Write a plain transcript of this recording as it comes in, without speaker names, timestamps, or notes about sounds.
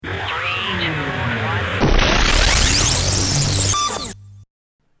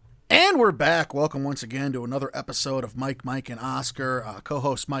we're back. Welcome once again to another episode of Mike, and Oscar.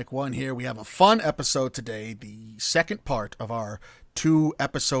 Co-host Mike One here. We have a fun episode today, the second part of our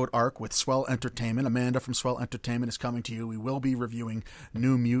 2-episode arc with Swell Entertainment. Amanda from Swell Entertainment is coming to you. We will be reviewing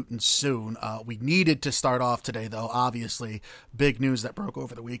New Mutants soon. We needed to start off today, though, obviously. Big news that broke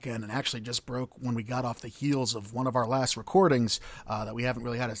over the weekend, and actually just broke when we got off the heels of one of our last recordings that we haven't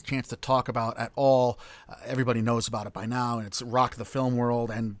really had a chance to talk about at all. Everybody knows about it by now, and it's rocked the film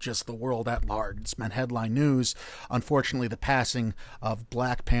world and just the world at large. It's meant headline news. Unfortunately, the passing of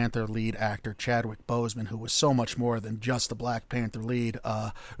Black Panther lead actor Chadwick Boseman, who was so much more than just the Black Panther lead.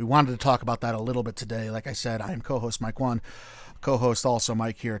 We wanted to talk about that a little bit today. Like I said, I am co-host Mike One, co-host also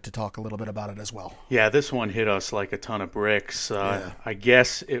Mike here to talk a little bit about it as well. Yeah, this one hit us like a ton of bricks. I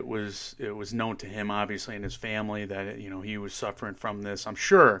guess it was known to him, obviously, and his family that he was suffering from this. I'm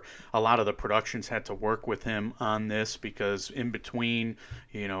sure a lot of the productions had to work with him on this because in between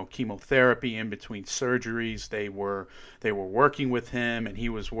chemotherapy, in between surgeries, they were working with him, and he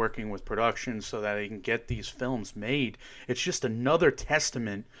was working with productions so that he can get these films made. It's just another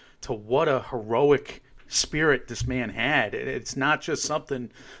testament to what a heroic spirit this man had. It's not just something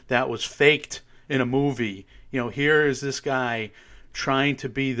that was faked in a movie. Here is this guy trying to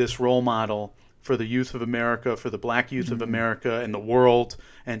be this role model for the youth of America, for the black youth of America and the world,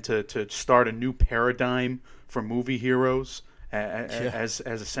 and to start a new paradigm for movie heroes as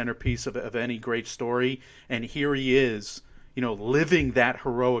a centerpiece of any great story. And here he is, living that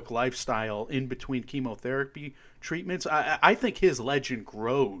heroic lifestyle in between chemotherapy treatments. I think his legend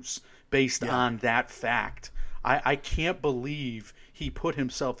grows based on that fact. I can't believe he put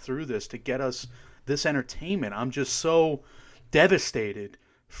himself through this to get us this entertainment. I'm just so devastated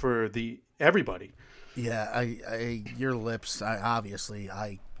for everybody. Yeah, your lips,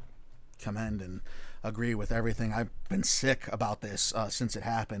 I commend and agree with everything. I've been sick about this since it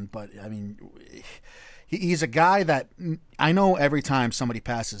happened, but I mean, he's a guy that I know every time somebody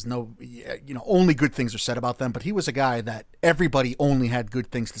passes, only good things are said about them, but he was a guy that everybody only had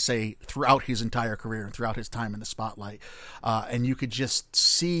good things to say throughout his entire career and throughout his time in the spotlight. And you could just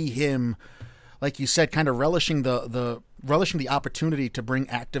see him, like you said, kind of relishing the opportunity to bring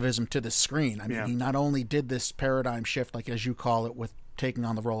activism to the screen. I mean, He not only did this paradigm shift, like as you call it, with taking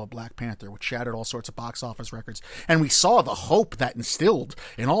on the role of Black Panther, which shattered all sorts of box office records. And we saw the hope that instilled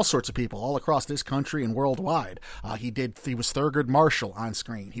in all sorts of people all across this country and worldwide. He was Thurgood Marshall on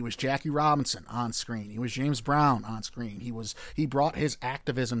screen. He was Jackie Robinson on screen. He was James Brown on screen. He brought his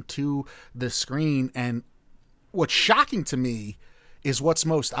activism to the screen. And what's shocking to me is what's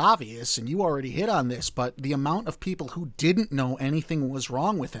most obvious, and you already hit on this, but the amount of people who didn't know anything was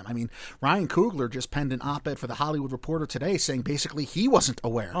wrong with him. I mean, Ryan Coogler just penned an op-ed for The Hollywood Reporter today saying basically he wasn't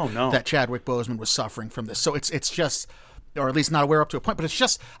aware that Chadwick Boseman was suffering from this. So it's just, or at least not aware up to a point, but it's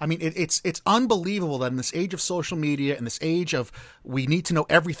just, I mean, it's unbelievable that in this age of social media, in this age of we need to know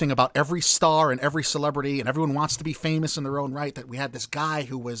everything about every star and every celebrity, and everyone wants to be famous in their own right, that we had this guy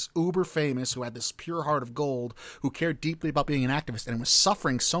who was uber famous, who had this pure heart of gold, who cared deeply about being an activist, and was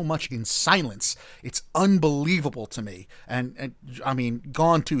suffering so much in silence. It's unbelievable to me. And I mean,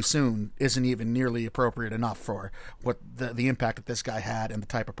 gone too soon isn't even nearly appropriate enough for what the impact that this guy had and the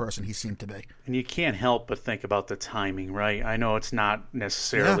type of person he seemed to be. And you can't help but think about the timing, right? I know it's not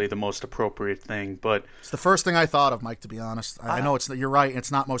necessarily the most appropriate thing, but it's the first thing I thought of, Mike, to be honest. I know you're right,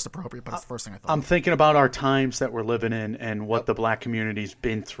 it's not most appropriate, but it's the first thing I thought I'm of. thinking about our times that we're living in and what the black community's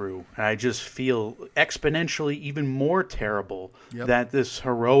been through. And I just feel exponentially even more terrible that this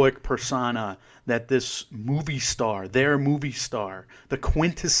heroic persona, that this movie star, the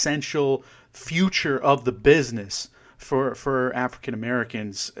quintessential future of the business for African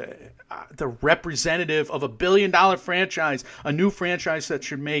Americans, the representative of $1 billion franchise, a new franchise that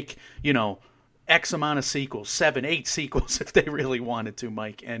should make, X amount of sequels, 7, 8 sequels if they really wanted to,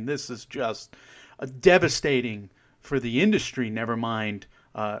 Mike. And this is just devastating for the industry, never mind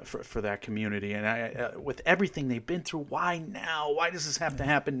for that community. And with everything they've been through, why now? Why does this have to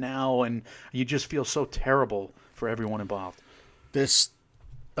happen now? And you just feel so terrible for everyone involved. This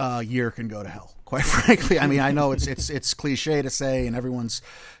year can go to hell, quite frankly. I mean, I know it's cliche to say, and everyone's,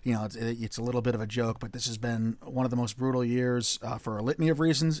 it's a little bit of a joke, but this has been one of the most brutal years for a litany of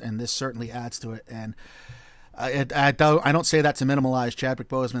reasons, and this certainly adds to it. And I don't say that to minimalize Chadwick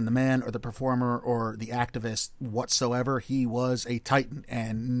Boseman, the man or the performer or the activist whatsoever. He was a titan,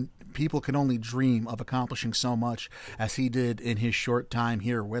 and people can only dream of accomplishing so much as he did in his short time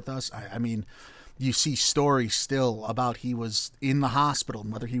here with us. I mean, you see stories still about he was in the hospital,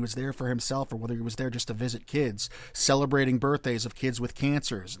 and whether he was there for himself or whether he was there just to visit kids, celebrating birthdays of kids with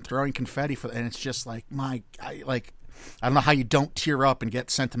cancers and throwing confetti and it's just like, I don't know how you don't tear up and get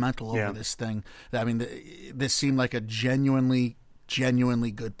sentimental over this thing. I mean, this seemed like a genuinely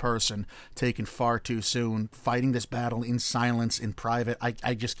good person taken far too soon, fighting this battle in silence, in private.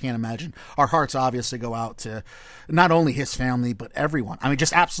 I just can't imagine. Our hearts obviously go out to not only his family, but everyone. I mean,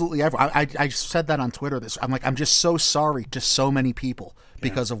 just absolutely everyone. I said that on Twitter. I'm just so sorry to so many people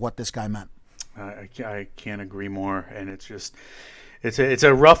because of what this guy meant. I can't agree more. And it's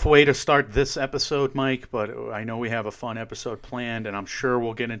a rough way to start this episode, Mike, but I know we have a fun episode planned, and I'm sure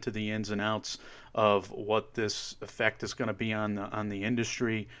we'll get into the ins and outs of what this effect is going to be on the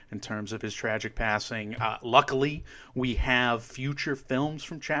industry in terms of his tragic passing. Luckily, we have future films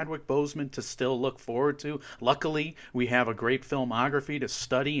from Chadwick Boseman to still look forward to. Luckily, we have a great filmography to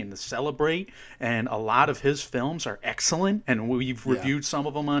study and to celebrate, and a lot of his films are excellent, and we've reviewed some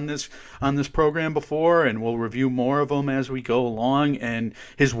of them on this program before, and we'll review more of them as we go along, and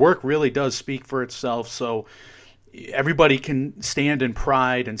his work really does speak for itself. So everybody can stand in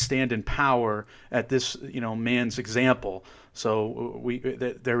pride and stand in power at this, man's example. So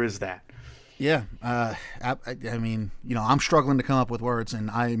there is that. Yeah. I mean, I'm struggling to come up with words,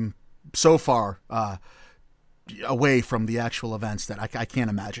 and I'm so far away from the actual events that I can't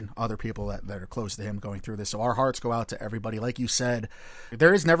imagine other people that are close to him going through this. So our hearts go out to everybody. Like you said,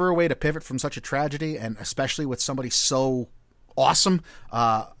 there is never a way to pivot from such a tragedy, and especially with somebody so awesome.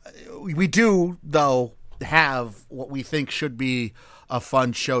 We do, though, have what we think should be a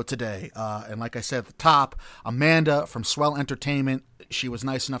fun show today. And like I said at the top, Amanda from Swell Entertainment, she was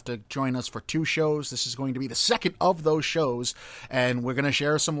nice enough to join us for 2 shows. This is going to be the second of those shows, and we're going to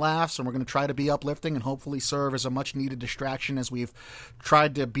share some laughs, and we're going to try to be uplifting and hopefully serve as a much-needed distraction as we've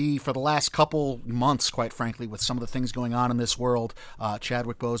tried to be for the last couple months, quite frankly, with some of the things going on in this world.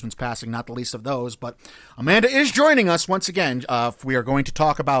 Chadwick Boseman's passing, not the least of those. But Amanda is joining us once again. We are going to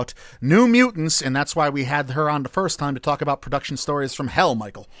talk about New Mutants, and that's why we had her on the first time, to talk about production stories from hell,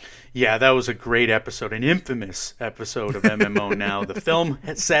 Michael. Yeah, that was a great episode, an infamous episode of MMO Now. The film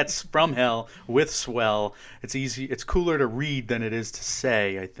sets from hell with Swell. It's cooler to read than it is to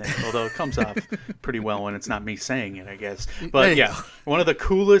say, I think, although it comes off pretty well when it's not me saying it, I guess. But yeah, one of the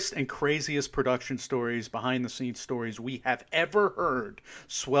coolest and craziest production stories, behind-the-scenes stories we have ever heard.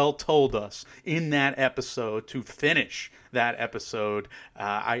 Swell told us in that episode to finish that episode.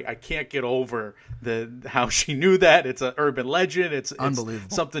 I can't get over how she knew that. It's an urban legend. It's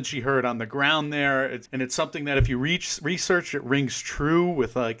unbelievable. Something she heard on the ground there. It's something that if you research, it rings true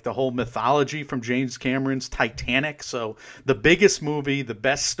with like the whole mythology from James Cameron's Titanic. So the biggest movie, the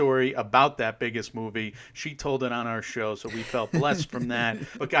best story about that biggest movie, she told it on our show. So we felt blessed from that.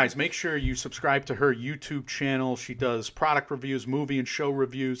 But guys, make sure you subscribe to her YouTube channel. She does product reviews, movie and show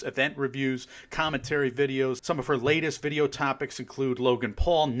reviews, event reviews, commentary videos. Some of her latest video topics include Logan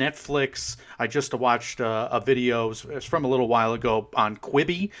Paul, Netflix. I just watched a video from a little while ago on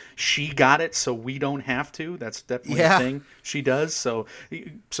Quibi. She got it, so we don't have to. That's definitely a thing she does. So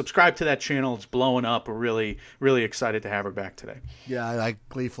subscribe to that channel. It's blowing up. We're really, really excited to have her back today. Yeah, I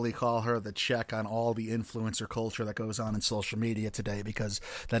gleefully call her the check on all the influencer culture that goes on in social media today, because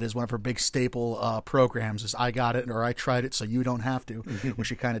that is one of her big staple programs is I got it or I tried it so you don't have to, when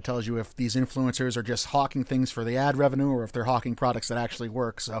she kind of tells you if these influencers are just hawking things for the ad revenue or if they're hawking products that actually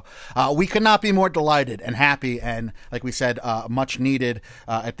work. So we could not be more delighted and happy, and like we said, much needed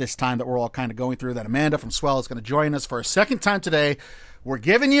at this time that we're all kind of going through, that Amanda from Swell is going to join us for a second time today. We're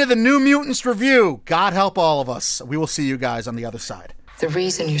giving you the New Mutants review. God help all of us. We will see you guys on the other side. The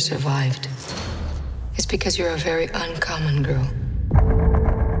reason you survived is because you're a very uncommon girl.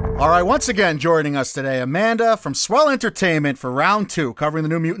 All right, once again joining us today, Amanda from Swell Entertainment for round 2, covering the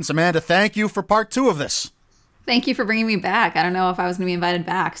New Mutants. Amanda, thank you for part 2 of this. Thank you for bringing me back. I don't know if I was going to be invited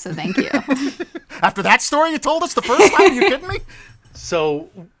back, so thank you. After that story you told us the first time, are you kidding me? So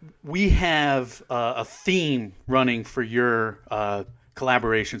we have a theme running for your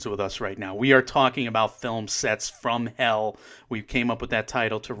collaborations with us right now. We are talking about film sets from hell. We came up with that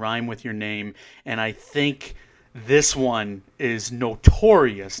title to rhyme with your name, and I think this one is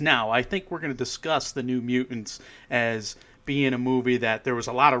notorious. Now, I think we're going to discuss the New Mutants as being a movie that there was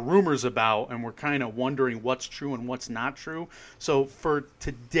a lot of rumors about, and we're kind of wondering what's true and what's not true. So for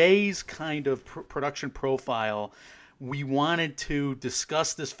today's kind of production profile, we wanted to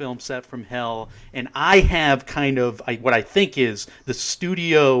discuss this film set from hell, and I have kind of what I think is the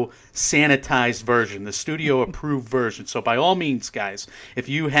studio sanitized version, the studio approved version. So by all means, guys, if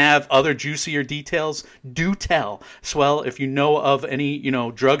you have other juicier details, do tell. Swell, if you know of any,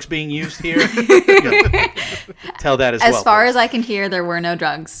 drugs being used here, tell that as well. As far as I can hear, there were no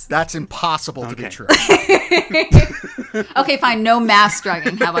drugs. That's impossible to be true. Okay, fine. No mass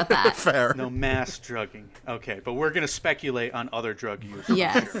drugging. How about that? Fair. No mass drugging. Okay, but we're going to speculate on other drug use.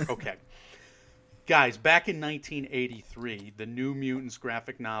 Yes. Sure. Okay. Guys, back in 1983, the New Mutants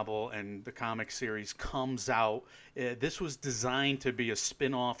graphic novel and the comic series comes out. This was designed to be a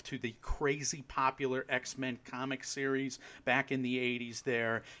spin-off to the crazy popular X-Men comic series back in the 80s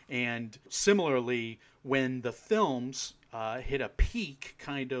there. And similarly, when the films hit a peak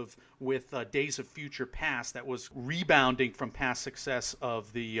kind of with Days of Future Past that was rebounding from past success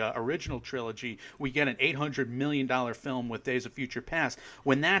of the original trilogy, we get an $800 million film with Days of Future Past.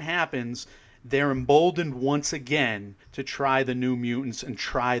 When that happens, they're emboldened once again to try the New Mutants and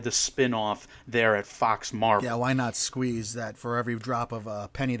try the spin-off there at Fox Marvel. Yeah, why not squeeze that for every drop of a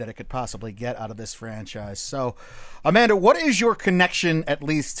penny that it could possibly get out of this franchise? So, Amanda, what is your connection, at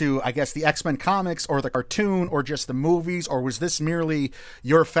least to, I guess, the X-Men comics or the cartoon or just the movies? Or was this merely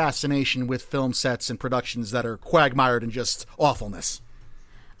your fascination with film sets and productions that are quagmired in just awfulness?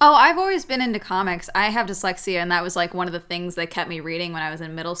 Oh, I've always been into comics. I have dyslexia, and that was like one of the things that kept me reading when I was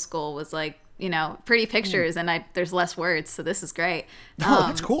in middle school was like, you know, pretty pictures, and there's less words, so this is great. Oh,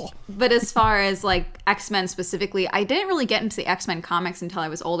 that's cool. But as far as like X-Men specifically, I didn't really get into the X-Men comics until I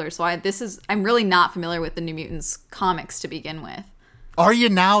was older, so I'm really not familiar with the New Mutants comics to begin with. Are you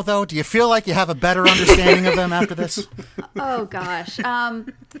now, though? Do you feel like you have a better understanding of them after this? Oh, gosh.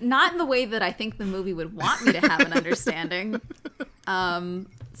 Not in the way that I think the movie would want me to have an understanding.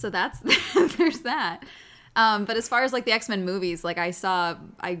 So there's that. But as far as like the X-Men movies, like I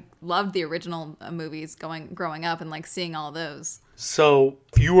loved the original movies growing up and like seeing all those. So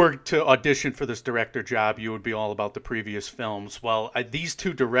if you were to audition for this director job, you would be all about the previous films. Well, these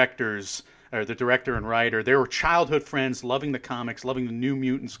two directors, or the director and writer, they were childhood friends, loving the comics, loving the New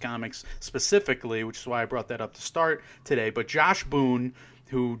Mutants comics specifically, which is why I brought that up to start today. But Josh Boone,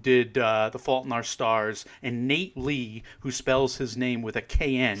 who did The Fault in Our Stars, and Nate Lee, who spells his name with a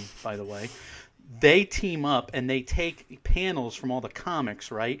K-N, by the way, they team up and they take panels from all the comics,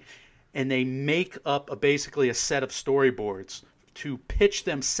 right? And they make up basically a set of storyboards to pitch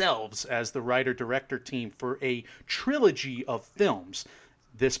themselves as the writer-director team for a trilogy of films.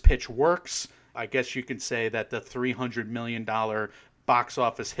 This pitch works. I guess you can say that the $300 million box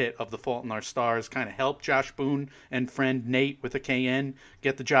office hit of The Fault in Our Stars kind of helped Josh Boone and friend Nate with a KN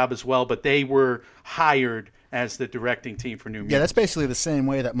get the job as well, but they were hired as the directing team for New Mutants. Yeah, that's basically the same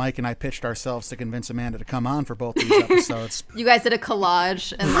way that Mike and I pitched ourselves to convince Amanda to come on for both these episodes. You guys did a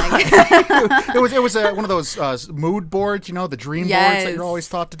collage and like it was one of those mood boards, you know, the dream boards that you're always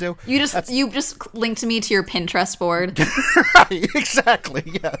taught to do. You just linked me to your Pinterest board. Right, exactly,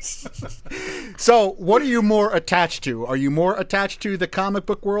 yes. So, what are you more attached to? Are you more attached to the comic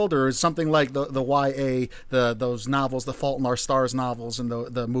book world, or is something like the YA, those novels, the Fault in Our Stars novels, and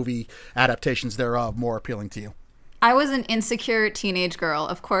the movie adaptations thereof more appealing to you? I was an insecure teenage girl.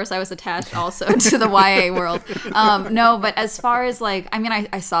 Of course, I was attached also to the YA world. No, but as far as like, I mean,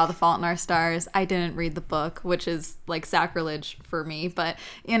 I saw The Fault in Our Stars. I didn't read the book, which is like sacrilege for me. But,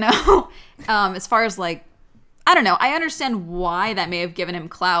 you know, as far as like, I don't know. I understand why that may have given him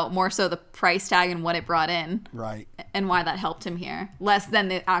clout, more so the price tag and what it brought in. Right. And why that helped him here, less than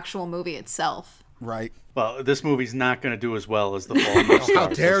the actual movie itself. Right. Well, this movie's not going to do as well as The Fault in Our Stars. How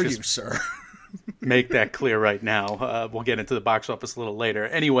dare you, sir? Make that clear right now. We'll get into the box office a little later.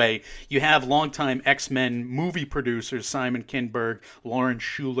 Anyway, you have longtime X-Men movie producers Simon Kinberg, Lauren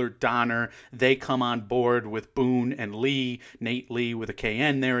Schuler Donner. They come on board with Boone and Lee, Nate Lee with a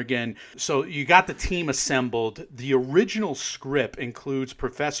KN there again. So you got the team assembled. The original script includes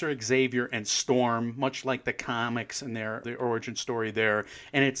Professor Xavier and Storm, much like the comics and the origin story there.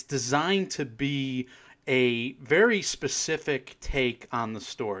 And it's designed to be a very specific take on the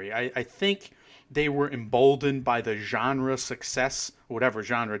story. I think they were emboldened by the genre success, whatever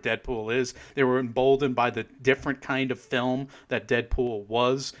genre Deadpool is. They were emboldened by the different kind of film that Deadpool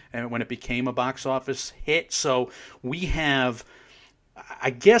was, and when it became a box office hit. So we have,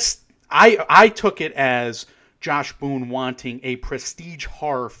 I guess, I took it as Josh Boone wanting a prestige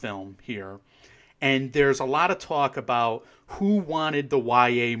horror film here. And there's a lot of talk about who wanted the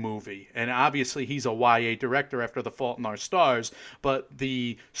YA movie. And obviously he's a YA director after The Fault in Our Stars. But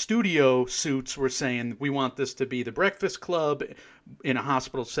the studio suits were saying, we want this to be The Breakfast Club in a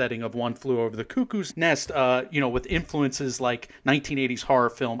hospital setting of One Flew Over the Cuckoo's Nest, with influences like 1980s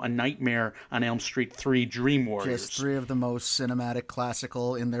horror film A Nightmare on Elm Street 3, Dream Warriors. Just three of the most cinematic,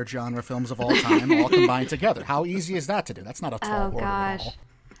 classical in their genre films of all time, all combined together. How easy is that to do? That's not a tall order at all.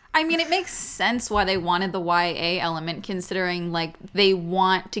 I mean, it makes sense why they wanted the YA element, considering like they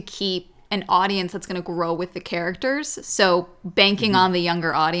want to keep an audience that's going to grow with the characters. So banking on the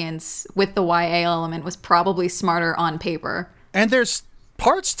younger audience with the YA element was probably smarter on paper. And there's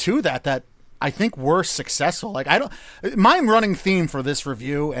parts to that I think were successful. Like, I don't, my running theme for this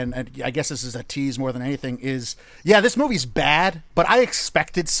review, and I guess this is a tease more than anything, is, yeah, this movie's bad, but I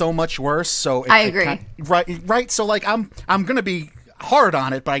expected so much worse. So I agree. Right. So like, I'm going to be hard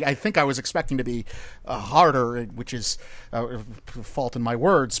on it, but I think I was expecting to be harder, which is fault in my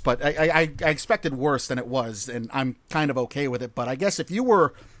words, but I expected worse than it was, and I'm kind of okay with it. But I guess if you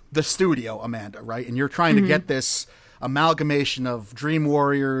were the studio, Amanda, right, and you're trying to get this amalgamation of Dream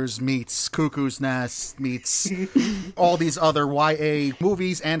Warriors meets Cuckoo's Nest meets all these other YA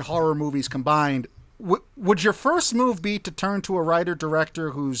movies and horror movies combined, would your first move be to turn to a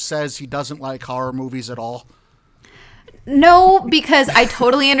writer-director who says he doesn't like horror movies at all? No, because I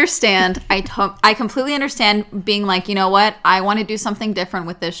totally understand. I completely understand being like, you know what? I want to do something different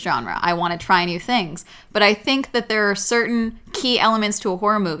with this genre. I want to try new things. But I think that there are certain key elements to a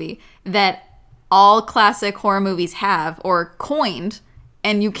horror movie that all classic horror movies have or coined,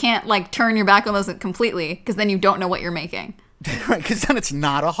 and you can't like turn your back on those completely because then you don't know what you're making. Right, because then it's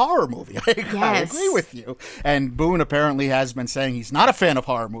not a horror movie. I agree with you. And Boone apparently has been saying he's not a fan of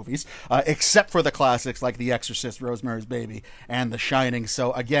horror movies, except for the classics like The Exorcist, Rosemary's Baby, and The Shining.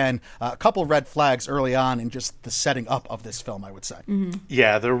 So again, a couple red flags early on in just the setting up of this film, I would say. Mm-hmm.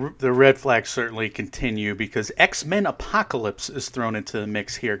 Yeah, the red flags certainly continue because X-Men Apocalypse is thrown into the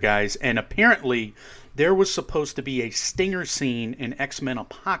mix here, guys. And apparently there was supposed to be a stinger scene in X-Men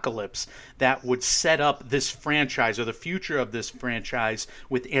Apocalypse that would set up this franchise or the future of this franchise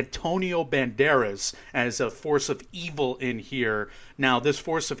with Antonio Banderas as a force of evil in here. Now, this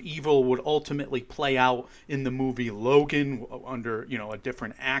force of evil would ultimately play out in the movie Logan under, a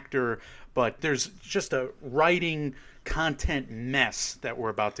different actor, but there's just a writing content mess that we're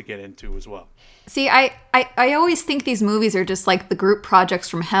about to get into as well. See, I always think these movies are just like the group projects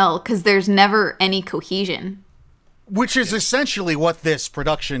from hell because there's never any cohesion. Which is essentially what this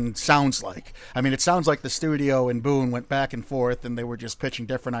production sounds like. I mean, it sounds like the studio and Boone went back and forth and they were just pitching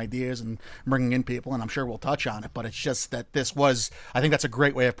different ideas and bringing in people, and I'm sure we'll touch on it, but it's just that I think that's a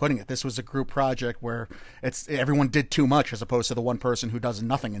great way of putting it. This was a group project where everyone did too much as opposed to the one person who does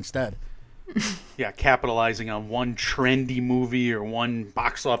nothing instead. Yeah, capitalizing on one trendy movie or one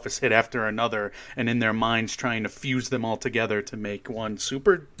box office hit after another, and in their minds trying to fuse them all together to make one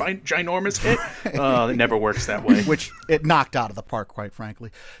super ginormous hit. It never works that way. Which it knocked out of the park, quite frankly.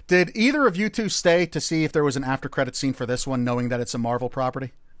 Did either of you two stay to see if there was an after-credit scene for this one, knowing that it's a Marvel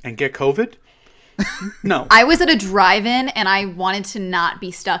property? And get COVID? No. I was at a drive-in and I wanted to not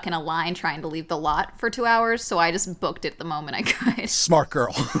be stuck in a line trying to leave the lot for 2 hours, so I just booked it the moment I could. Smart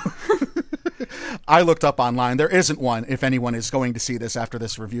girl. I looked up online. There isn't one if anyone is going to see this after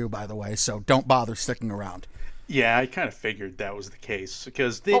this review, by the way, so don't bother sticking around. Yeah, I kind of figured that was the case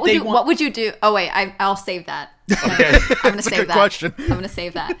because what would you do? Oh wait, I'll save that. Okay, I'm gonna save that. Question. I'm gonna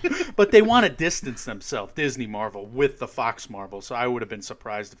save that. But they want to distance themselves, Disney Marvel, with the Fox Marvel. So I would have been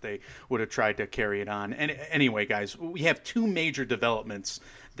surprised if they would have tried to carry it on. And anyway, guys, we have two major developments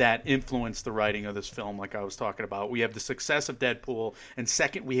that influenced the writing of this film, like I was talking about. We have the success of Deadpool, and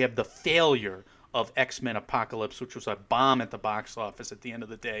second, we have the failure of X-Men Apocalypse, which was a bomb at the box office at the end of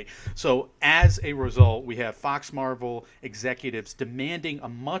the day. So as a result, we have Fox Marvel executives demanding a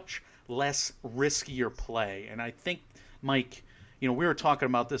much less riskier play. And I think, Mike, we were talking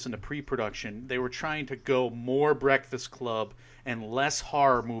about this in the pre-production. They were trying to go more Breakfast Club and less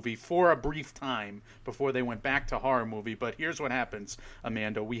horror movie for a brief time before they went back to horror movie. But here's what happens,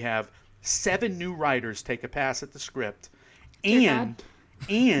 Amanda. We have 7 new writers take a pass at the script, and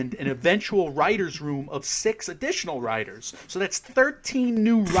an eventual writer's room of 6 additional writers. So that's 13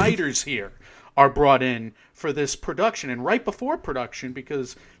 new writers here are brought in for this production. And right before production,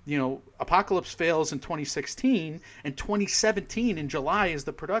 because, Apocalypse fails in 2016, and 2017 in July is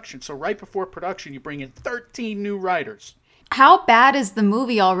the production. So right before production, you bring in 13 new writers. How bad is the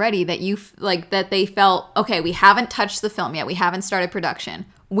movie already that they felt, okay, we haven't touched the film yet. We haven't started production.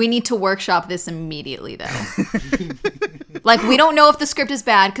 We need to workshop this immediately, though. Like, we don't know if the script is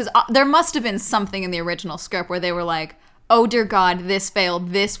bad, because there must have been something in the original script where they were like, oh, dear God, this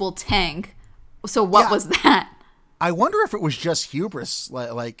failed. This will tank. So what was that? I wonder if it was just hubris.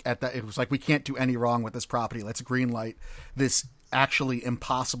 Like at that, it was like, we can't do any wrong with this property. Let's greenlight this actually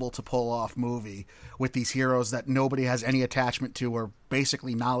impossible to pull off movie with these heroes that nobody has any attachment to or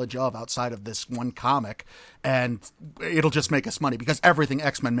basically knowledge of outside of this one comic, and it'll just make us money because everything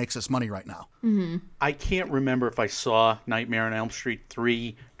X-Men makes us money right now. Mm-hmm. I can't remember if I saw Nightmare on Elm Street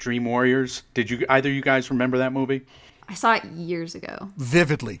 3 Dream Warriors. Did either of you guys remember that movie? I saw it years ago.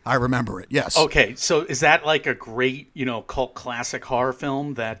 Vividly, I remember it, yes. Okay, so is that like a great, cult classic horror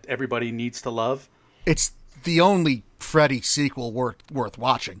film that everybody needs to love? It's the only Freddy sequel worth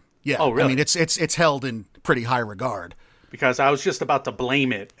watching. Yeah. Oh, really? I mean, it's held in pretty high regard. Because I was just about to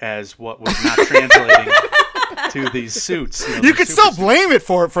blame it as what was not translating to these suits. You could still blame it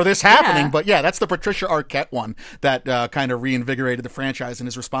for this happening, Yeah. but yeah, that's the Patricia Arquette one that kind of reinvigorated the franchise and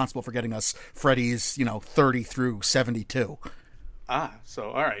is responsible for getting us Freddy's 30 through 72. So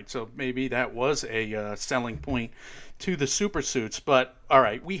all right, so maybe that was a selling point to the super suits. But all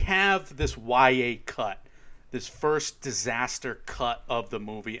right, we have this YA cut, this first disaster cut of the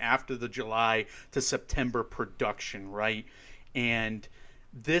movie after the July to September production, right? And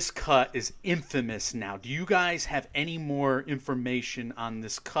this cut is infamous now. Do you guys have any more information on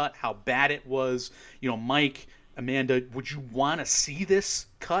this cut, how bad it was? Mike, Amanda, would you want to see this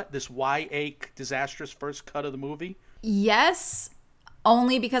cut, this YA disastrous first cut of the movie? Yes,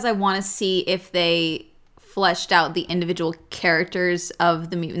 only because I want to see if they fleshed out the individual characters of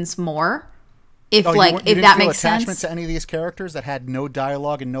the mutants more. If you if didn't that feel makes attachment sense. to any of these characters that had no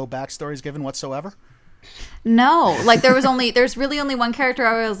dialogue and no backstories given whatsoever? No, like there's really only one character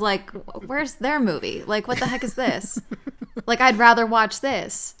I was like, where's their movie? Like, what the heck is this? Like, I'd rather watch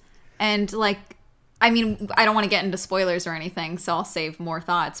this. And like, I mean, I don't want to get into spoilers or anything, so I'll save more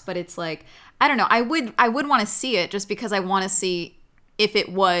thoughts, but it's like, I don't know. I would want to see it just because I want to see if it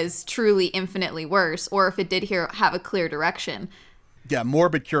was truly infinitely worse or if it did have a clear direction. Yeah,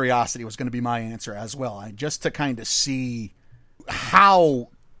 morbid curiosity was going to be my answer as well. Just to kind of see how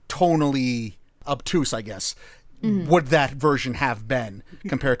tonally obtuse, I guess, would that version have been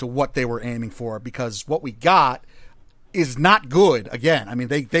compared to what they were aiming for, because what we got is not good. Again, I mean,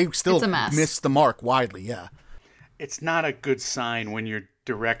 they still It's a mess. missed the mark widely, yeah. It's not a good sign when your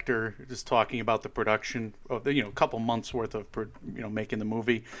director is talking about the production of a couple months worth of making the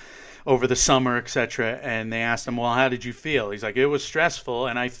movie over the summer, etc. And they asked him, well, how did you feel? He's like, it was stressful,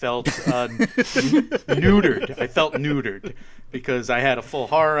 and I felt neutered. I felt neutered because I had a full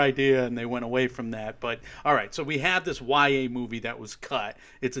horror idea, and they went away from that. But all right, so we have this YA movie that was cut.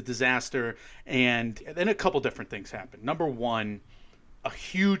 It's a disaster, and then a couple different things happened. Number one, a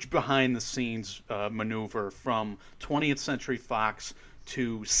huge behind-the-scenes maneuver from 20th Century Fox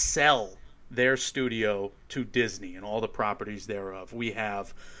to sell their studio to Disney and all the properties thereof. We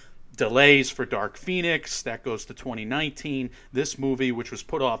have delays for Dark Phoenix. That goes to 2019. This movie, which was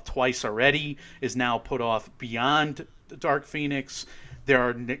put off twice already, is now put off beyond Dark Phoenix. There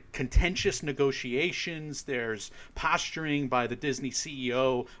are contentious negotiations. There's posturing by the Disney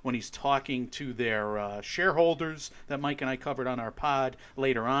CEO when he's talking to their shareholders that Mike and I covered on our pod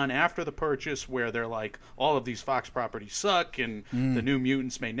later on after the purchase, where they're like, all of these Fox properties suck and the New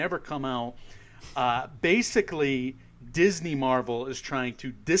Mutants may never come out. Basically, Disney Marvel is trying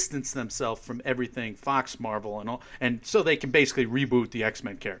to distance themselves from everything Fox Marvel and so they can basically reboot the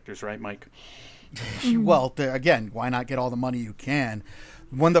X-Men characters, right, Mike? Well, again, why not get all the money you can?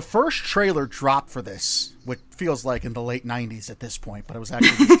 When the first trailer dropped for this, which feels like in the late 90s at this point, but it was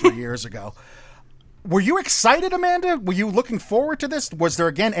actually 3 years ago, were you excited, Amanda? Were you looking forward to this? Was there,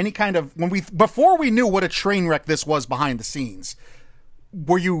 again, any kind of... before we knew what a train wreck this was behind the scenes,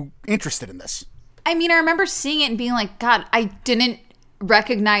 were you interested in this? I mean, I remember seeing it and being like, God, I didn't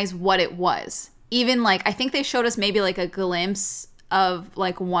recognize what it was. Even like, I think they showed us maybe like a glimpse of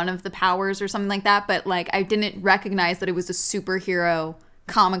like one of the powers or something like that, but like I didn't recognize that it was a superhero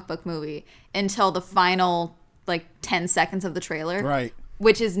comic book movie until the final like 10 seconds of the trailer. Right.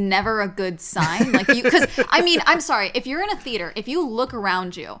 Which is never a good sign. Like, because I mean, I'm sorry, if you're in a theater, if you look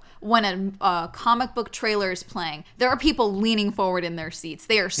around you when a comic book trailer is playing, there are people leaning forward in their seats.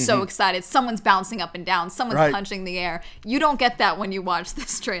 They are so excited. Someone's bouncing up and down. Someone's punching the air. You don't get that when you watch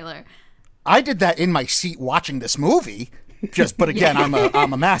this trailer. I did that in my seat watching this movie. But again, I'm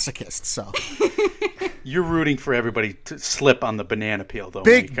a masochist, so You're rooting for everybody to slip on the banana peel, though.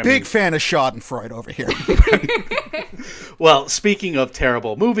 big Mike. fan of Schadenfreude over here. Well, speaking of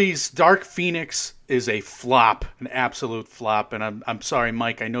terrible movies, Dark Phoenix is a flop, an absolute flop. And I'm sorry,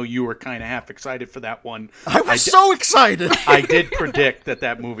 Mike. I know you were kind of half excited for that one. I was so excited. I did predict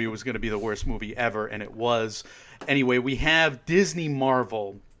that movie was going to be the worst movie ever, and it was. Anyway, we have Disney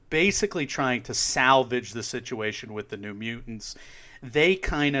Marvel basically trying to salvage the situation with the New Mutants. They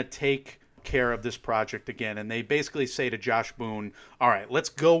kind of take care of this project again, and they basically say to Josh Boone, all right, let's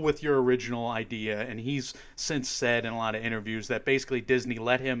go with your original idea. And he's since said in a lot of interviews that basically Disney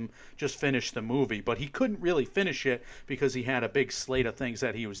let him just finish the movie, but he couldn't really finish it because he had a big slate of things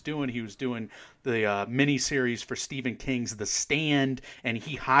that he was doing. He was doing the miniseries for Stephen King's The Stand, and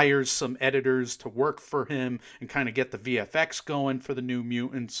he hires some editors to work for him and kind of get the VFX going for the New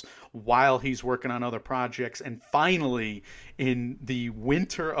Mutants while he's working on other projects. And finally, in the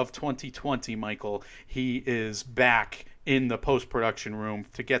winter of 2020, Michael, he is back in the post-production room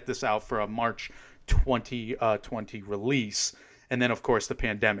to get this out for a March 2020 release. And then, of course, the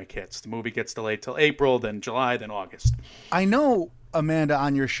pandemic hits. The movie gets delayed till April, then July, then August. I know, Amanda,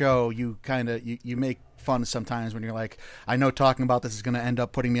 on your show, you kind of you make fun sometimes when you're like, I know talking about this is going to end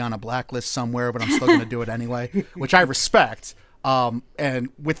up putting me on a blacklist somewhere, but I'm still going to do it anyway, which I respect. And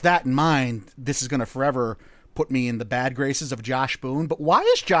with that in mind, this is going to forever put me in the bad graces of Josh Boone. But why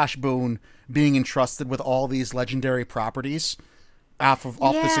is Josh Boone being entrusted with all these legendary properties off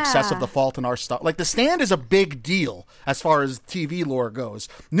the success of The Fault in Our Stars? Like, The Stand is a big deal as far as TV lore goes.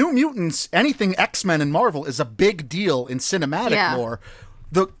 New Mutants, anything X-Men and Marvel is a big deal in cinematic lore.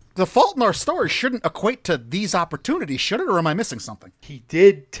 The Fault in Our Stars shouldn't equate to these opportunities, should it? Or am I missing something? He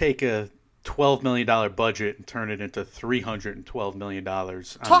did take a $12 million budget and turn it into $312 million.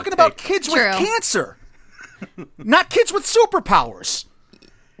 Talking about kids with cancer, not kids with superpowers.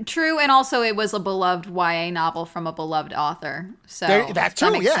 True, and also it was a beloved YA novel from a beloved author. So that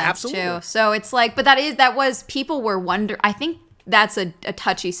too, makes sense absolutely. Too. So it's like, but that was people were I think that's a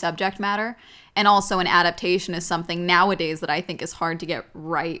touchy subject matter, and also an adaptation is something nowadays that I think is hard to get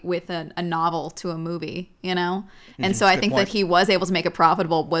right with a novel to a movie, you know. And so I think that he was able to make it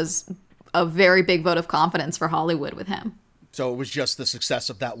profitable was a very big vote of confidence for Hollywood with him. So it was just the success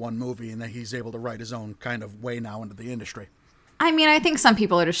of that one movie, and that he's able to write his own kind of way now into the industry. I mean, I think some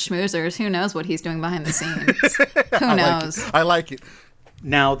people are just schmoozers. Who knows what he's doing behind the scenes? Who knows? I like it.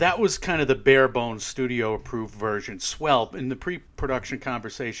 Now, that was kind of the bare bones studio-approved version. Swell, in the pre-production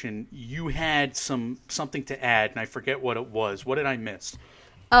conversation, you had something to add, and I forget what it was. What did I miss?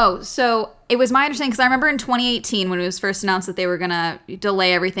 Oh, so it was my understanding, because I remember in 2018 when it was first announced that they were going to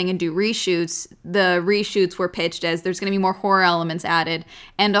delay everything and do reshoots, the reshoots were pitched as there's going to be more horror elements added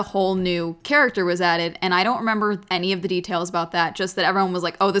and a whole new character was added. And I don't remember any of the details about that, just that everyone was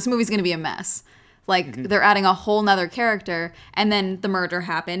like, oh, this movie's going to be a mess. Like, they're adding a whole nother character. And then the murder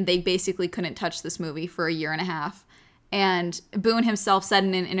happened. They basically couldn't touch this movie for a year and a half. And Boone himself said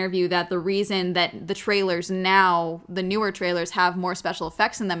in an interview that the reason that the trailers now, the newer trailers, have more special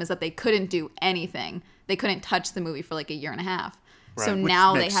effects in them is that they couldn't do anything. They couldn't touch the movie for like a year and a half. Right. So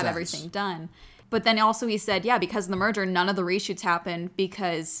now they have everything done. But then also he said, yeah, because of the merger, none of the reshoots happened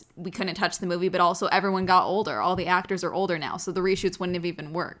because we couldn't touch the movie, but also everyone got older. All the actors are older now, so the reshoots wouldn't have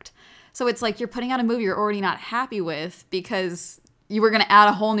even worked. So it's like you're putting out a movie you're already not happy with because you were going to add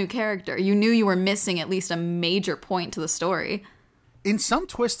a whole new character. You knew you were missing at least a major point to the story. In some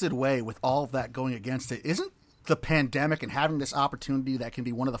twisted way, with all of that going against it, isn't the pandemic and having this opportunity that can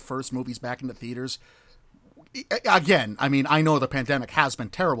be one of the first movies back in the theaters? Again, I mean, I know the pandemic has been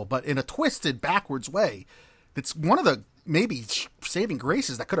terrible, but in a twisted, backwards way, it's one of the maybe saving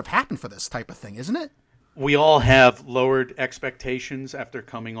graces that could have happened for this type of thing, isn't it? We all have lowered expectations after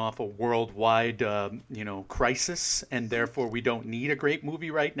coming off a worldwide, crisis, and therefore we don't need a great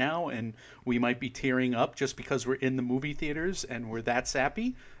movie right now, and we might be tearing up just because we're in the movie theaters and we're that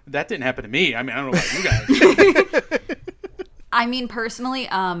sappy. That didn't happen to me. I mean, I don't know about you guys. I mean, personally,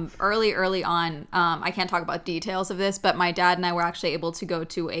 early on, I can't talk about details of this, but my dad and I were actually able to go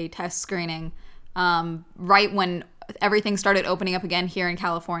to a test screening right when everything started opening up again here in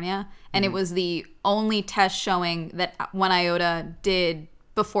California. And it was the only test showing that One Iota did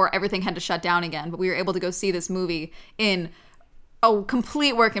before everything had to shut down again. But we were able to go see this movie in a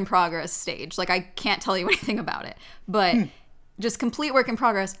complete work in progress stage. Like, I can't tell you anything about it, but just complete work in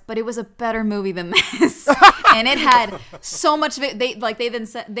progress. But it was a better movie than this. And it had so much of it.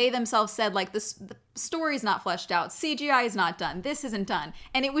 They themselves said, like, the story's not fleshed out. CGI is not done. This isn't done.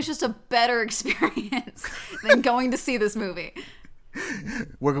 And it was just a better experience than going to see this movie.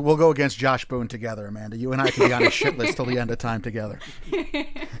 We'll go against Josh Boone together, Amanda. You and I can be on a shit list till the end of time together.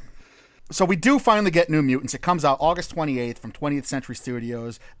 So we do finally get New Mutants. It comes out August 28th from 20th Century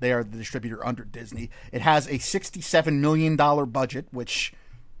Studios. They are the distributor under Disney. It has a $67 million budget, which,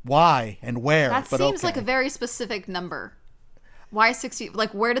 why and where? That seems like a very specific number. Why 60?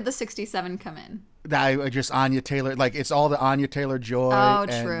 Like, where did the 67 come in? Just Anya Taylor. Like, it's all the Anya Taylor-Joy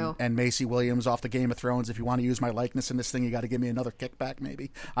and Macy Williams off the Game of Thrones. If you want to use my likeness in this thing, you got to give me another kickback,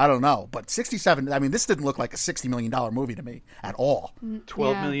 maybe. I don't know. But 67, I mean, this didn't look like a $60 million movie to me at all.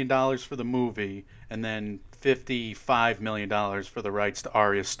 $12 million for the movie, and then $55 million for the rights to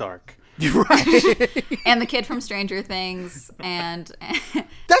Arya Stark. Right. And the kid from Stranger Things. And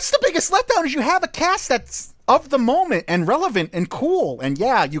that's the biggest letdown, is you have a cast that's of the moment and relevant and cool. And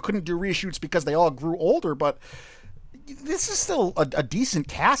yeah, you couldn't do reshoots because they all grew older, but this is still a decent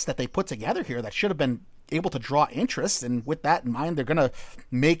cast that they put together here that should have been able to draw interest. And with that in mind, they're going to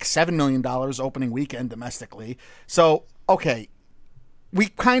make $7 million opening weekend domestically. So, okay, we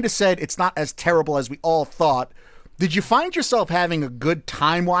kind of said it's not as terrible as we all thought. Did you find yourself having a good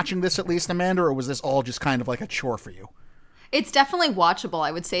time watching this, at least, Amanda, or was this all just kind of like a chore for you? It's definitely watchable,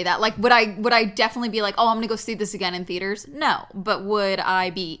 I would say that. Like, would I definitely be like, oh, I'm going to go see this again in theaters? No. But would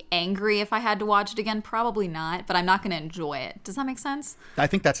I be angry if I had to watch it again? Probably not, but I'm not going to enjoy it. Does that make sense? I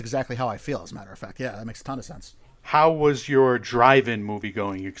think that's exactly how I feel, as a matter of fact. Yeah, that makes a ton of sense. How was your drive-in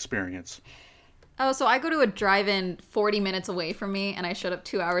movie-going experience? Oh, so I go to a drive-in 40 minutes away from me, and I showed up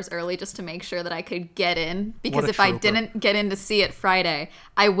 2 hours early just to make sure that I could get in. Because if I didn't get in to see it Friday,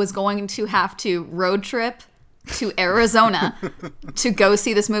 I was going to have to road trip to Arizona to go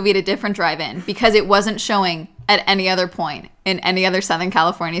see this movie at a different drive-in because it wasn't showing at any other point in any other Southern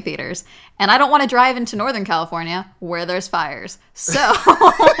California theaters. And I don't want to drive into Northern California where there's fires. So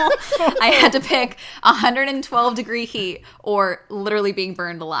I had to pick 112-degree heat or literally being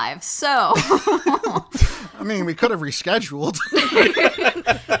burned alive. So I mean, we could have rescheduled.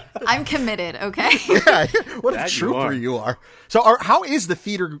 I'm committed, okay? Yeah, what a That trooper you are. So how is the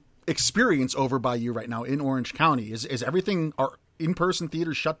theater experience over by you right now in Orange County? Is everything, are in-person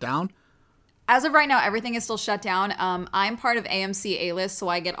theaters shut down? As of right now, everything is still shut down. I'm part of AMC A-List, so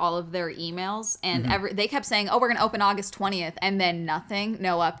I get all of their emails. And they kept saying, oh, we're going to open August 20th. And then nothing,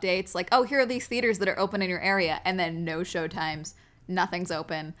 no updates. Like, oh, here are these theaters that are open in your area. And then no show times. Nothing's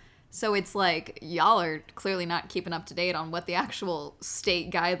open. So it's like, y'all are clearly not keeping up to date on what the actual state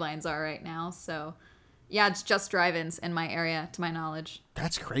guidelines are right now. So, yeah, it's just drive-ins in my area, to my knowledge.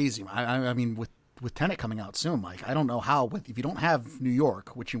 That's crazy. I mean, with Tenet coming out soon, Mike, I don't know how, if you don't have New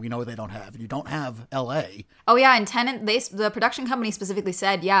York, which we know they don't have, and you don't have L.A. Oh, yeah, and Tenet, the production company specifically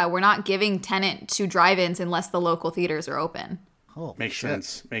said, yeah, we're not giving Tenet to drive-ins unless the local theaters are open. Oh, Makes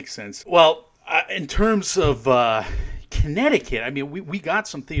sense. Well, in terms of Connecticut, I mean, we got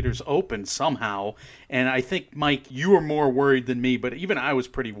some theaters open somehow, and I think, Mike, you were more worried than me, but even I was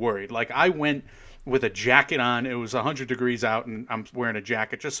pretty worried. Like, I went with a jacket on. It was 100 degrees out, and I'm wearing a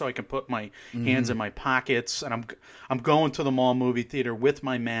jacket just so I can put my hands in my pockets. And I'm going to the mall movie theater with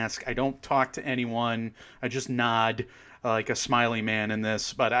my mask. I don't talk to anyone. I just nod like a smiley man in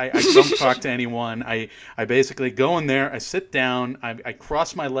this, but I don't talk to anyone. I basically go in there. I sit down. I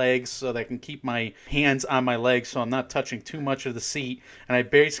cross my legs so that I can keep my hands on my legs so I'm not touching too much of the seat. And I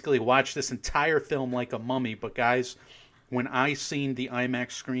basically watch this entire film like a mummy. But guys, when I seen the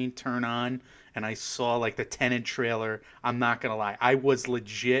IMAX screen turn on and I saw like the Tenet trailer, I'm not gonna lie, I was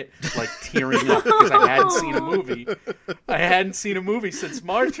legit like tearing up because I hadn't seen a movie. I hadn't seen a movie since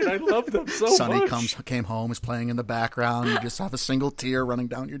March, and I loved them so Sonny much. came home, is playing in the background. You just have a single tear running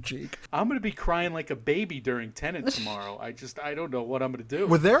down your cheek. I'm gonna be crying like a baby during Tenet tomorrow. I don't know what I'm gonna do.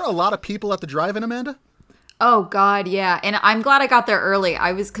 Were there a lot of people at the drive-in, Amanda? Oh, God, yeah. And I'm glad I got there early.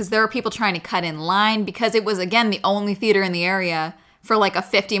 Because there were people trying to cut in line because it was, again, the only theater in the area for like a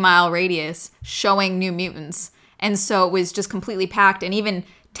 50-mile radius showing New Mutants. And so it was just completely packed. And even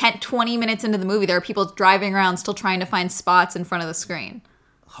 20 minutes into the movie, there are people driving around still trying to find spots in front of the screen.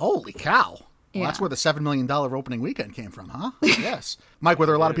 Holy cow. Well, Yeah. that's where the $7 million opening weekend came from, huh? Yes. Mike, were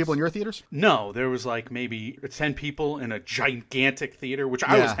there a lot of people in your theaters? No, there was like maybe 10 people in a gigantic theater, which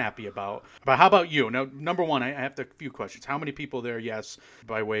I was Yeah. happy about. But how about you? Now, number one, I have a few questions. How many people there? Yes,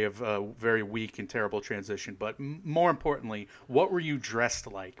 by way of a very weak and terrible transition. But more importantly, what were you dressed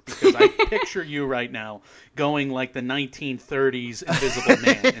like? Because I picture you right now going like the 1930s Invisible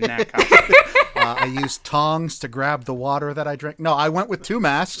Man in that costume. I used tongs to grab the water that I drank. No, I went with 2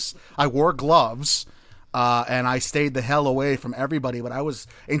 masks. I wore gloves, and I stayed the hell away from everybody. But I was,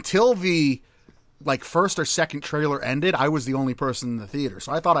 until the first or second trailer ended, I was the only person in the theater.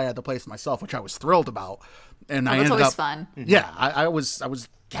 So I thought I had the place to myself, which I was thrilled about. And I That's ended always up fun. Yeah, I was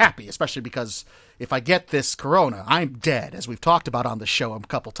happy, especially because if I get this corona, I'm dead, as we've talked about on the show a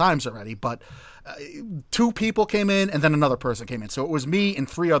couple times already. But 2 people came in, and then another person came in. So it was me and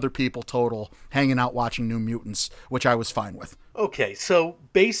 3 other people total hanging out watching New Mutants, which I was fine with. Okay, so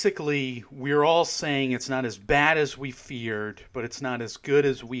basically, we're all saying it's not as bad as we feared, but it's not as good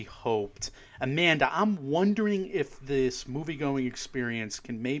as we hoped. Amanda, I'm wondering if this movie-going experience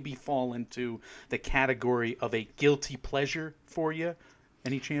can maybe fall into the category of a guilty pleasure for you.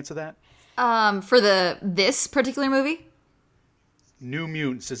 Any chance of that? For this particular movie? New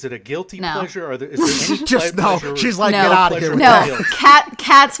Mutants, is it a guilty No. is there any Just no. pleasure? She's like, No. get out of here with No, that.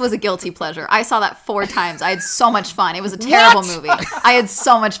 Cats was a guilty pleasure. I saw that 4 times. I had so much fun. It was a terrible movie. I had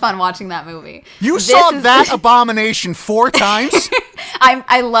so much fun watching that movie. You This saw is- that abomination 4 times?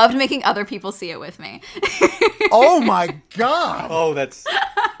 I loved making other people see it with me. Oh, my God. Oh, that's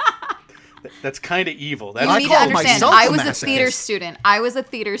kind of evil. That's You I need to call understand, myself I a was a masochist. theater student. I was a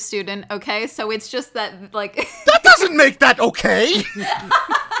theater student, okay? So it's just that, like... That doesn't make that okay.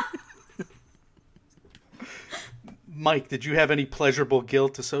 Mike, did you have any pleasurable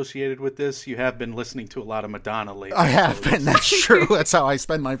guilt associated with this? You have been listening to a lot of Madonna lately. I have been. That's true. That's how I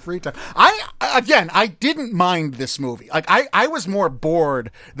spend my free time. I didn't mind this movie. Like I was more bored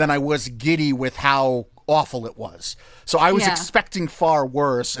than I was giddy with how awful it was. So I was expecting far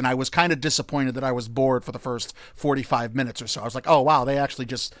worse, and I was kind of disappointed that I was bored for the first 45 minutes or so. I was like, oh, wow, they actually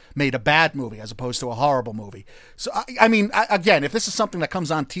just made a bad movie as opposed to a horrible movie. So, again, if this is something that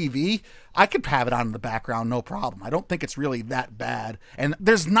comes on TV, I could have it on in the background, no problem. I don't think it's really that bad. And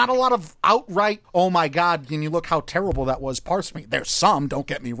there's not a lot of outright, oh my God, can you look how terrible that was parts of me. There's some, don't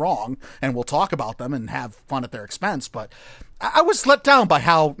get me wrong, and we'll talk about them and have fun at their expense, but I was let down by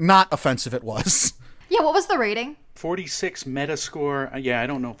how not offensive it was. Yeah, what was the rating? 46 Metascore. Yeah, I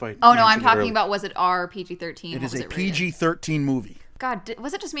don't know if I. Oh no, I'm talking about, was it R or PG-13? It is a PG-13 movie. God,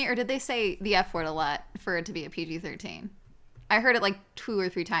 was it just me, or did they say the F word a lot for it to be a PG-13? I heard it like 2 or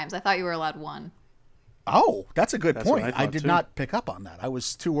 3 times. I thought you were allowed 1. Oh, that's a good point. I did too. not pick up on that. I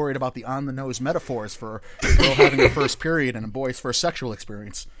was too worried about the on-the-nose metaphors for a girl having her first period and a boy's first sexual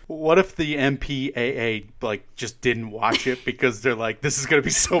experience. What if the MPAA just didn't watch it because they're like, this is going to be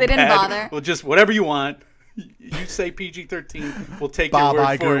so bad? They didn't bother. Well, just whatever you want. You say PG-13, we'll take Bob your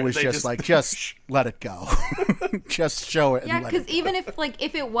word for Iger it. was just let it go. Just show it. Yeah, because even if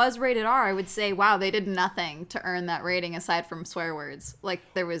it was rated R, I would say, wow, they did nothing to earn that rating aside from swear words.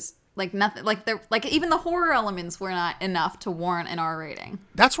 There was nothing. Even the horror elements were not enough to warrant an R rating.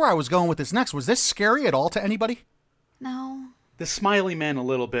 That's where I was going with this next. Was this scary at all to anybody? No. The Smiley Man a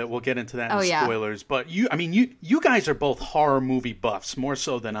little bit. We'll get into that in Oh, yeah. spoilers. But you guys are both horror movie buffs, more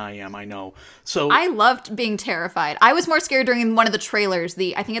so than I am, I know. So I loved being terrified. I was more scared during one of the trailers.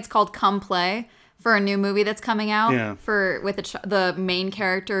 I think it's called Come Play, for a new movie that's coming out. Yeah. The main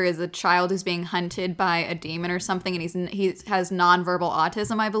character is a child who's being hunted by a demon or something, and he has nonverbal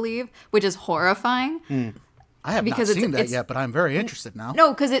autism, I believe, which is horrifying. I have not seen that yet, but I'm very interested now.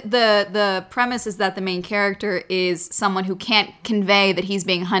 No, because the premise is that the main character is someone who can't convey that he's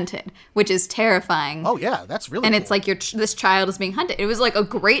being hunted, which is terrifying. Oh yeah, that's really. And cool. it's like this child is being hunted. It was like a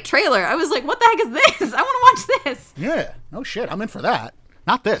great trailer. I was like, what the heck is this? I want to watch this. Yeah, no shit, I'm in for that.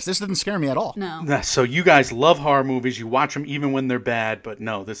 Not this. This didn't scare me at all. No. So you guys love horror movies. You watch them even when they're bad, but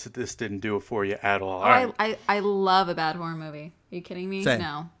no, this didn't do it for you at all. All right. I love a bad horror movie. Are you kidding me?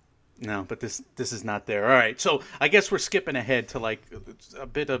 Same. No, but this is not there. All right, so I guess we're skipping ahead to a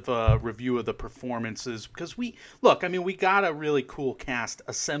bit of a review of the performances because we got a really cool cast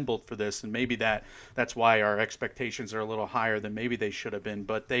assembled for this, and maybe that's why our expectations are a little higher than maybe they should have been.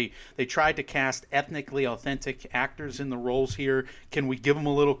 But they tried to cast ethnically authentic actors in the roles here. Can we give them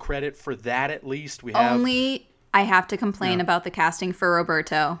a little credit for that at least? I have to complain about the casting for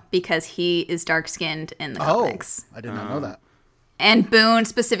Roberto because he is dark-skinned in the comics. I did not know that. And Boone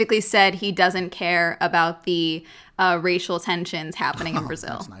specifically said he doesn't care about the racial tensions happening in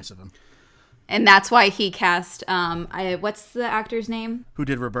Brazil. That's nice of him. And that's why he cast, what's the actor's name? Who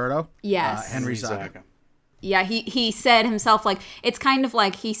did Roberto? Yes. Henry Zaga. Yeah, he said himself, it's kind of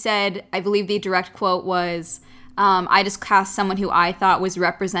like he said, I believe the direct quote was, I just cast someone who I thought was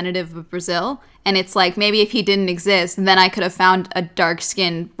representative of Brazil. And it's like, maybe if he didn't exist, then I could have found a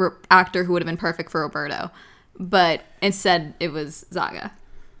dark-skinned actor who would have been perfect for Roberto. But instead, it was Zaga.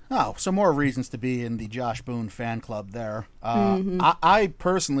 Oh, so more reasons to be in the Josh Boone fan club there. I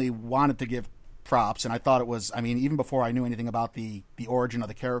personally wanted to give props, and I thought it was, even before I knew anything about the origin of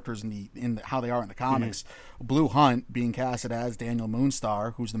the characters and how they are in the comics, Blue Hunt being casted as Daniel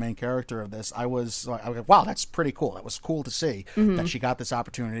Moonstar, who's the main character of this, I was like, wow, that's pretty cool. That was cool to see that she got this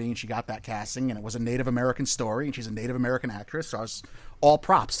opportunity and she got that casting, and it was a Native American story, and she's a Native American actress, so I was all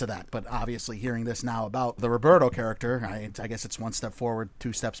props to that. But obviously hearing this now about the Roberto character, I guess it's one step forward,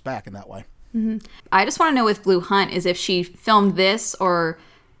 2 steps back in that way. I just want to know with Blue Hunt is if she filmed this, or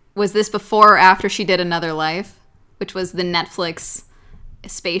was this before or after she did Another Life, which was the Netflix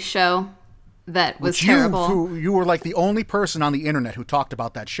space show that was terrible. You were like the only person on the internet who talked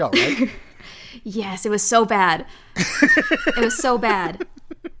about that show, right? Yes, it was so bad. It was so bad.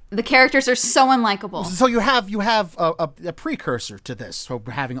 The characters are so unlikable. So you have a precursor to this, so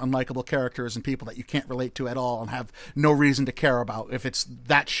having unlikable characters and people that you can't relate to at all and have no reason to care about if it's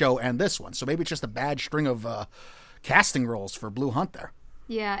that show and this one. So maybe it's just a bad string of casting roles for Blue Hunt there.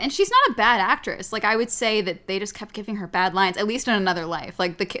 Yeah, and she's not a bad actress. I would say that they just kept giving her bad lines, at least in Another Life.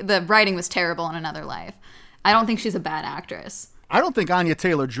 The writing was terrible in Another Life. I don't think she's a bad actress. I don't think Anya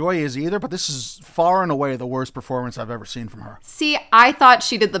Taylor-Joy is either, but this is far and away the worst performance I've ever seen from her. See, I thought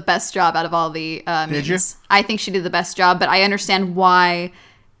she did the best job out of all the Did you? I think she did the best job, but I understand why,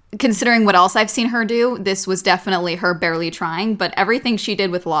 considering what else I've seen her do, this was definitely her barely trying. But everything she did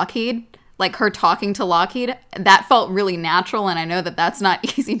with Lockheed, like her talking to Lockheed, that felt really natural, and I know that that's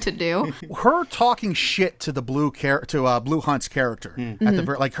not easy to do. Her talking shit to the Blue Hunt's character at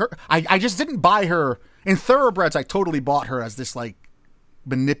the like her, I just didn't buy her in Thoroughbreds. I totally bought her as this like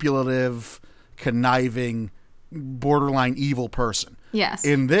manipulative, conniving, borderline evil person. Yes.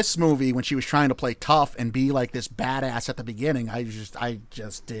 In this movie, when she was trying to play tough and be like this badass at the beginning, I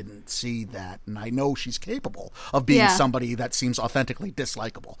just didn't see that. And I know she's capable of being somebody that seems authentically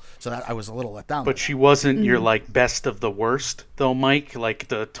dislikable. So that I was a little let down. But she wasn't your like best of the worst, though, Mike. Like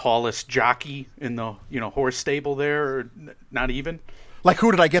the tallest jockey in the horse stable there, or not even. Like,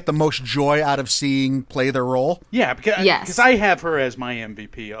 who did I get the most joy out of seeing play their role? Yeah, because I have her as my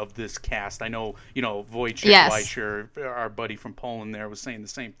MVP of this cast. I know, Wojciech Weischer, our buddy from Poland there, was saying the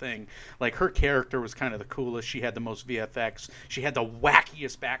same thing. Like, her character was kind of the coolest. She had the most VFX. She had the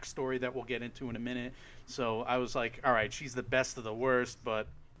wackiest backstory that we'll get into in a minute. So I was like, all right, she's the best of the worst, but...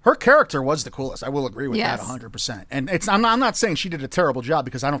 Her character was the coolest. I will agree with that 100%. And I'm not saying she did a terrible job,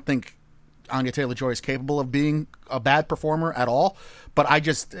 because I don't think Anya Taylor-Joy is capable of being a bad performer at all. But I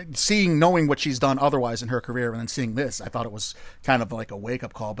just, knowing what she's done otherwise in her career and then seeing this, I thought it was kind of like a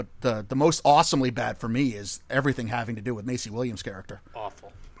wake-up call. But the most awesomely bad for me is everything having to do with Maisie Williams' character.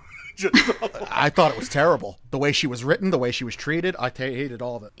 Awful. Just awful. I thought it was terrible. The way she was written, the way she was treated, I hated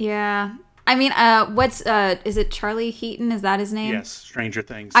all of it. Yeah. I mean, is it Charlie Heaton? Is that his name? Yes, Stranger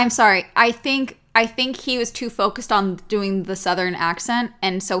Things. I'm sorry. I think he was too focused on doing the Southern accent,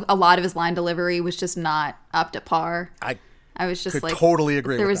 and so a lot of his line delivery was just not up to par. I was just like, totally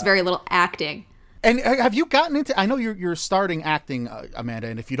agree with that. There was very little acting. And have you gotten into... I know you're starting acting, Amanda,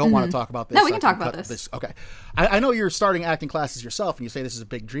 and if you don't want to talk about this... No, we can talk about this. Okay. I know you're starting acting classes yourself, and you say this is a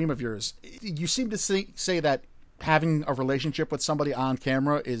big dream of yours. You seem to say that having a relationship with somebody on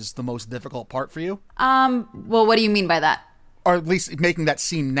camera is the most difficult part for you? Well, what do you mean by that? Or at least making that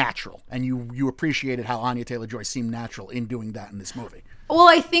seem natural, and you appreciated how Anya Taylor-Joy seemed natural in doing that in this movie. Well,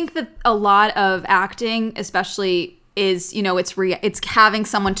 I think that a lot of acting, especially, is it's having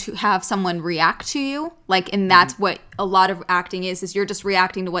someone react to you, like, and that's what a lot of acting is you're just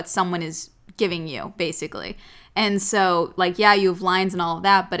reacting to what someone is giving you, basically. And so, like, yeah, you have lines and all of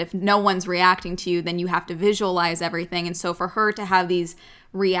that, but if no one's reacting to you, then you have to visualize everything. And so for her to have these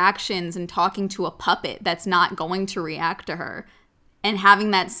reactions and talking to a puppet that's not going to react to her, and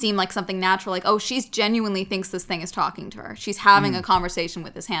having that seem like something natural, like, oh, she's genuinely thinks this thing is talking to her. She's having a conversation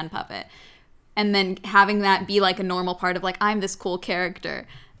with this hand puppet. And then having that be like a normal part of like, I'm this cool character.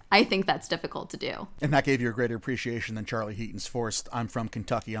 I think that's difficult to do. And that gave you a greater appreciation than Charlie Heaton's forced, I'm from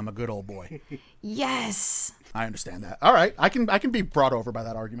Kentucky, I'm a good old boy. Yes. I understand that. All right. I can be brought over by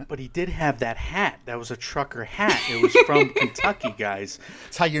that argument. But he did have that hat. That was a trucker hat. It was from Kentucky, guys.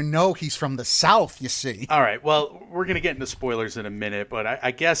 That's how you know he's from the South, you see. All right. Well, we're going to get into spoilers in a minute, but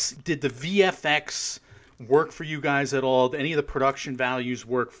I guess, did the VFX work for you guys at all? Did any of the production values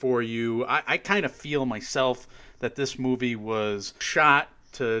work for you? I kind of feel myself that this movie was shot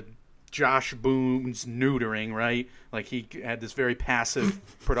to Josh Boone's neutering, right? Like, he had this very passive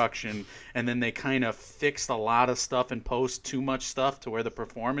production, and then they kind of fixed a lot of stuff in post, too much stuff, to where the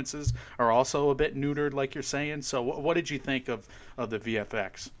performances are also a bit neutered, like you're saying. So what did you think of the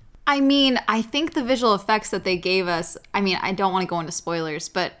VFX? I mean, I think the visual effects that they gave us, I mean, I don't want to go into spoilers,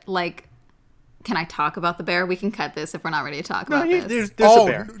 but, like, can I talk about the bear? We can cut this if we're not ready to talk about this. There's a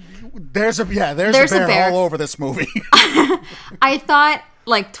bear. There's a bear all over this movie. I thought,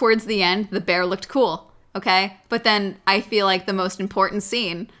 like, towards the end, the bear looked cool, okay? But then I feel like the most important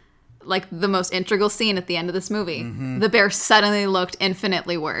scene, like the most integral scene at the end of this movie, the bear suddenly looked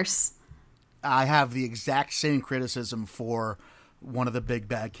infinitely worse. I have the exact same criticism for one of the big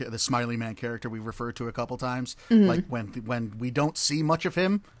bad, the Smiley Man character we referred to a couple times. Like, when we don't see much of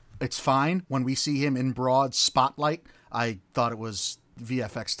him, it's fine. When we see him in broad spotlight, I thought it was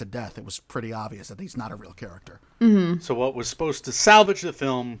VFX to death. It was pretty obvious that he's not a real character. So what was supposed to salvage the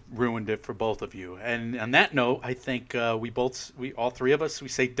film ruined it for both of you. And on that note, I think we all three of us, we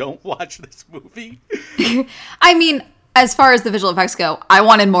say don't watch this movie. I mean, as far as the visual effects go, I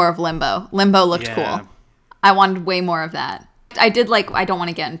wanted more of Limbo. Limbo looked cool. I wanted way more of that. I don't want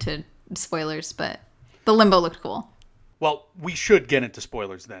to get into spoilers, but the Limbo looked cool. Well, we should get into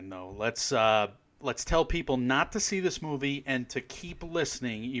spoilers then, though. Let's tell people not to see this movie and to keep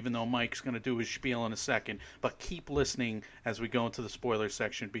listening, even though Mike's going to do his spiel in a second. But keep listening as we go into the spoiler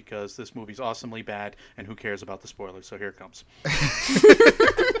section, because this movie's awesomely bad, and who cares about the spoilers? So here it comes.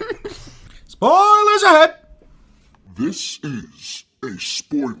 Spoilers ahead! This is a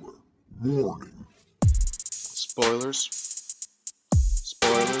spoiler warning. Spoilers.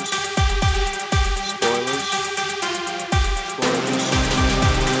 Spoilers. Spoilers. Spoilers.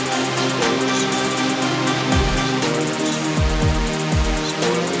 Spoilers.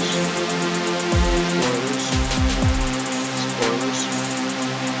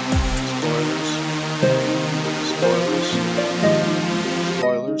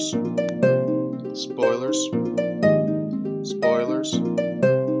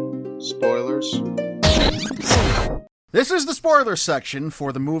 Spoilers. This is the spoiler section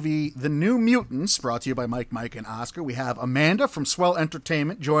for the movie The New Mutants, brought to you by Mike, and Oscar. We have Amanda from Swell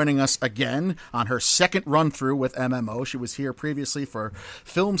Entertainment joining us again on her second run-through with MMO. She was here previously for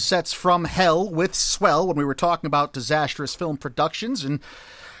Film Sets from Hell with Swell when we were talking about disastrous film productions, and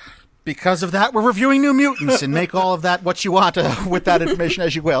because of that, we're reviewing New Mutants, and make all of that what you want with that information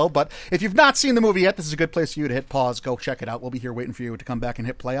as you will. But if you've not seen the movie yet, this is a good place for you to hit pause, go check it out. We'll be here waiting for you to come back and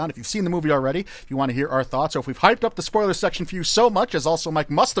hit play on. If you've seen the movie already, if you want to hear our thoughts, or if we've hyped up the spoiler section for you so much, as also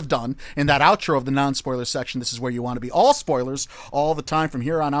Mike must have done in that outro of the non-spoiler section, this is where you want to be. All spoilers, all the time from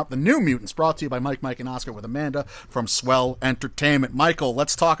here on out. The New Mutants, brought to you by Mike, and Oscar with Amanda from Swell Entertainment. Michael,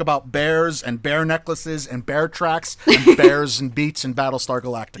 let's talk about bears and bear necklaces and bear tracks and bears and beats and Battlestar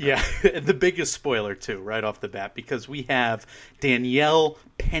Galactica. Yeah, the biggest spoiler too, right off the bat, because we have Danielle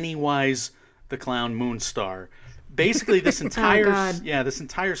Pennywise the Clown Moonstar. Basically, this entire this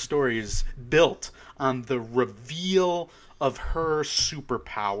entire story is built on the reveal of her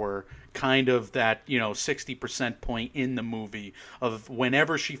superpower, kind of that 60% point in the movie of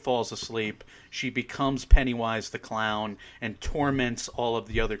whenever she falls asleep, she becomes Pennywise the Clown and torments all of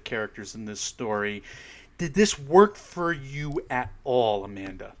the other characters in this story. Did this work for you at all,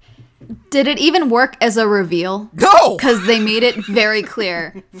 Amanda? Did it even work as a reveal? No! Because they made it very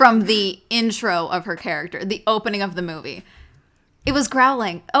clear from the intro of her character, the opening of the movie. It was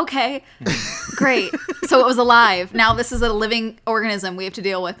growling. Okay, great. So it was alive. Now this is a living organism we have to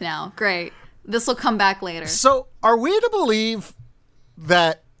deal with now. Great. This will come back later. So are we to believe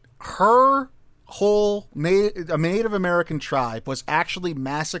that her whole Native American tribe was actually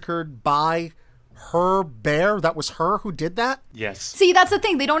massacred by her bear? That was her who did that? Yes. See, that's the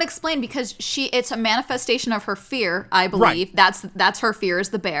thing. They don't explain because it's a manifestation of her fear, I believe. Right. That's her fear, is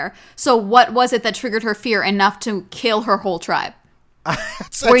the bear. So what was it that triggered her fear enough to kill her whole tribe?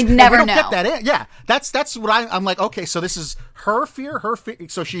 We never don't know. Get that in. Yeah, that's what I'm like, okay, so this is her fear,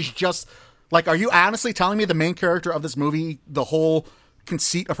 so she's just, like, are you honestly telling me the main character of this movie, the whole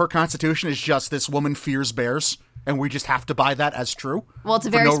conceit of her constitution is just this woman fears bears? And we just have to buy that as true? Well, it's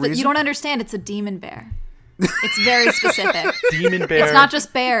you don't understand. It's a demon bear. It's very specific. Demon bear. It's not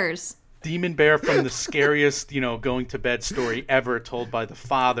just bears. Demon bear from the scariest, going to bed story ever told by the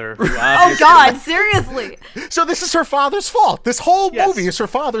father. Who Oh, God, seriously. So this is her father's fault. This whole movie is her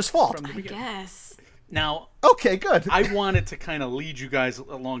father's fault. I guess. Now, okay, good. I wanted to kind of lead you guys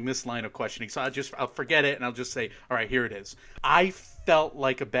along this line of questioning, so I'll forget it and I'll just say, all right, here it is. I felt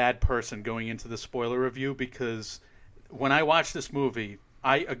like a bad person going into the spoiler review because when I watched this movie,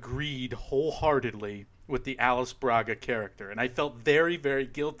 I agreed wholeheartedly with the Alice Braga character, and I felt very, very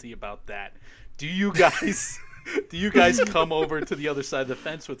guilty about that. Do you guys come over to the other side of the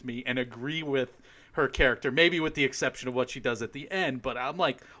fence with me and agree with her character, maybe with the exception of what she does at the end? But I'm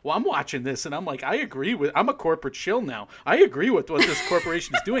like, well, I'm watching this and I'm like, I'm a corporate shill now. I agree with what this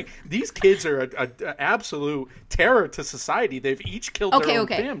corporation is doing. These kids are an absolute terror to society. They've each killed their own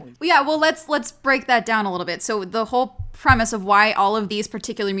family. Yeah, well, let's break that down a little bit. So the whole premise of why all of these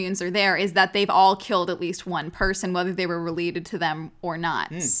particular mutants are there is that they've all killed at least one person, whether they were related to them or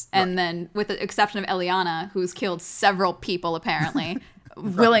not. And then with the exception of Eliana, who's killed several people apparently,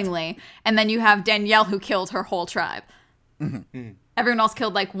 willingly. And then you have Danielle, who killed her whole tribe. Everyone else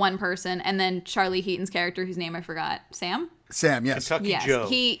killed like one person. And then Charlie Heaton's character, whose name I forgot. Sam, yes. Kentucky Joe.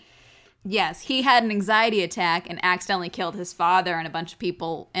 He had an anxiety attack and accidentally killed his father and a bunch of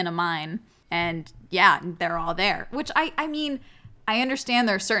people in a mine. And yeah, they're all there. Which I mean, I understand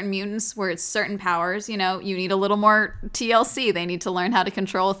there are certain mutants where it's certain powers. You need a little more TLC. They need to learn how to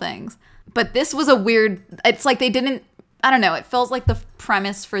control things. But this was a weird. It's like they didn't. I don't know. It feels like the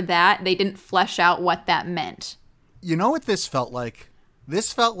premise for that, they didn't flesh out what that meant. You know what this felt like?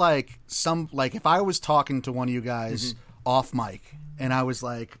 This felt like if I was talking to one of you guys off mic and I was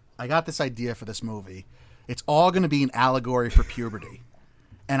like, I got this idea for this movie. It's all going to be an allegory for puberty.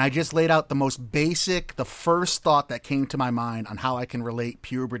 And I just laid out the first thought that came to my mind on how I can relate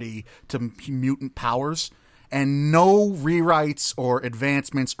puberty to mutant powers. And no rewrites or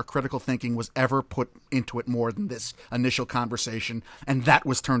advancements or critical thinking was ever put into it more than this initial conversation, and that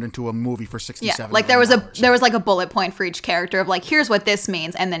was turned into a movie for 67. Yeah, like there was like a bullet point for each character of like, here's what this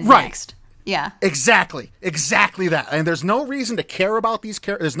means, and then next. Yeah. Exactly that. And there's no reason to care about these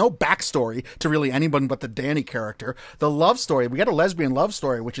characters. There's no backstory to really anyone but the Danny character. The love story, we got a lesbian love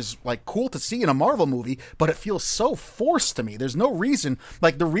story, which is like cool to see in a Marvel movie, but it feels so forced to me. There's no reason.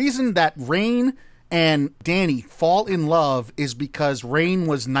 Like the reason that Rain and Danny fall in love is because Rain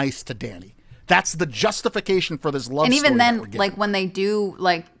was nice to Danny. That's the justification for this love And story even that we're then, getting. like when they do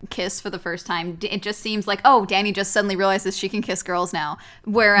like kiss for the first time, it just seems like, oh, Danny just suddenly realizes she can kiss girls now.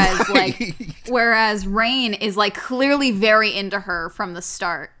 Whereas Rain is like clearly very into her from the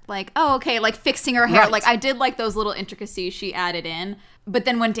start. Like, oh, okay, like fixing her hair. Right. Like I did like those little intricacies she added in. But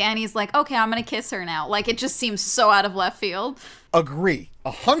then when Danny's like, okay, I'm gonna kiss her now, like it just seems so out of left field. Agree.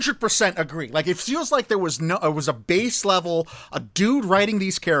 100% agree. Like, it feels like it was a base level, a dude writing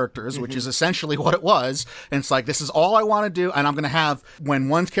these characters, which is essentially what it was. And it's like, this is all I want to do. And I'm going to have, when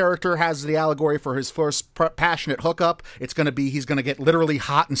one character has the allegory for his first passionate hookup, it's going to be, he's going to get literally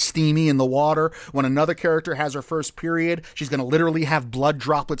hot and steamy in the water. When another character has her first period, she's going to literally have blood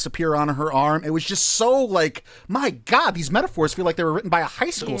droplets appear on her arm. It was just so like, my God, these metaphors feel like they were written by a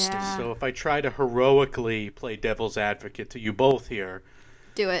high school student. So if I try to heroically play devil's advocate to you both here,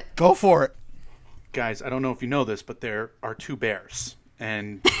 Do it. Go for it. guys, I don't know if you know this, but there are two bears.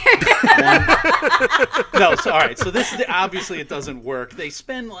 And all right. So this is obviously it doesn't work. They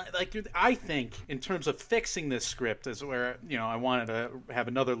spend like I think in terms of fixing this script is where I wanted to have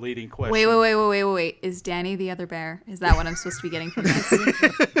another leading question. Wait. Is Danny the other bear? Is that what I'm supposed to be getting from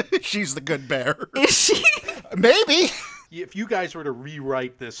this? She's the good bear. Is she? Maybe. If you guys were to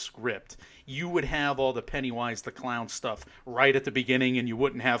rewrite this script, you would have all the Pennywise the Clown stuff right at the beginning, and you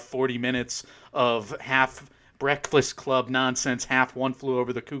wouldn't have 40 minutes of half Breakfast Club nonsense, half One Flew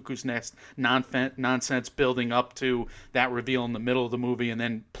Over the Cuckoo's Nest nonsense building up to that reveal in the middle of the movie and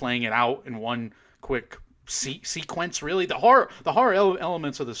then playing it out in one quick sequence. Really, the horror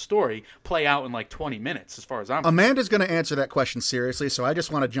elements of the story play out in like 20 minutes as far as I'm concerned. Amanda's going to answer that question seriously, so I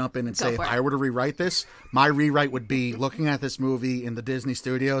just want to jump in and say, if I were to rewrite this, my rewrite would be looking at this movie in the Disney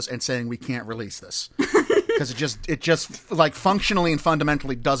studios and saying we can't release this. Because it just like functionally and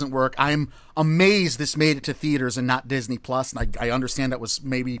fundamentally doesn't work. I'm amazed this made it to theaters and not Disney Plus. And I understand that was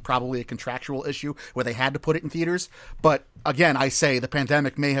probably a contractual issue where they had to put it in theaters. But again, I say the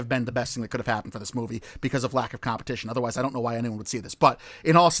pandemic may have been the best thing that could have happened for this movie because of lack of competition. Otherwise, I don't know why anyone would see this. But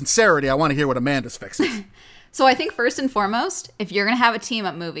in all sincerity, I want to hear what Amanda's fixing. So I think first and foremost, if you're going to have a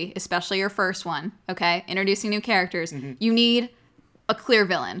team-up movie, especially your first one, okay, introducing new characters, you need a clear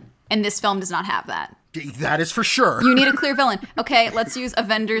villain. And this film does not have that. That is for sure. You need a clear villain. Okay, let's use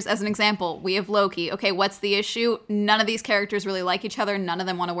Avengers as an example. We have Loki. Okay, what's the issue? None of these characters really like each other. None of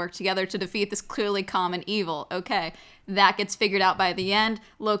them want to work together to defeat this clearly common evil. Okay, that gets figured out by the end.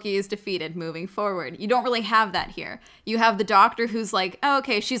 Loki is defeated, moving forward. You don't really have that here. You have the Doctor who's like, oh,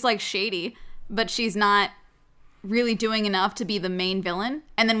 okay, she's like shady, but she's not really doing enough to be the main villain.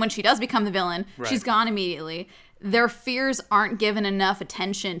 And then when she does become the villain, she's gone immediately. Their fears aren't given enough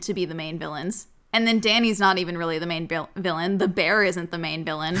attention to be the main villains. And then Danny's not even really the main villain. The bear isn't the main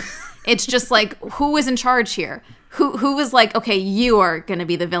villain. It's just like, who is in charge here? Who was like, okay, you are going to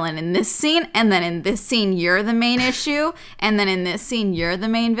be the villain in this scene, and then in this scene, you're the main issue, and then in this scene, you're the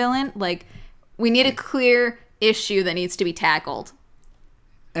main villain? Like, we need a clear issue that needs to be tackled.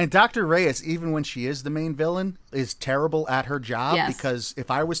 And Dr. Reyes, even when she is the main villain, is terrible at her job. Yes. Because if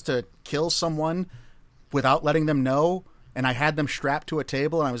I was to kill someone without letting them know, and I had them strapped to a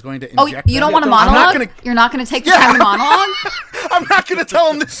table and I was going to inject you don't want a monologue? You're not going to take the time to monologue? I'm not going to tell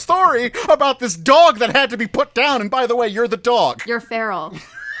them this story about this dog that had to be put down. And by the way, you're the dog. You're feral.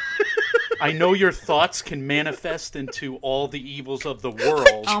 I know your thoughts can manifest into all the evils of the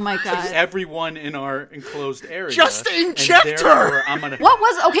world. Oh my God. Everyone in our enclosed area. Just inject her! What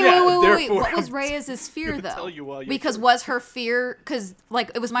was, wait. What was Reyes' fear though? Tell you while because was her fear, because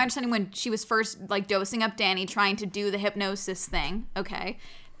like it was my understanding when she was first like dosing up Danny, trying to do the hypnosis thing, okay?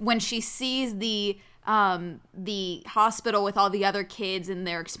 When she sees the hospital with all the other kids and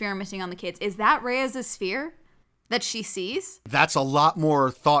they're experimenting on the kids, is that Reyes' fear? That she sees? That's a lot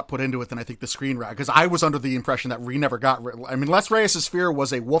more thought put into it than I think the screenwriter, because I was under the impression that we never got, I mean, unless Reyes' fear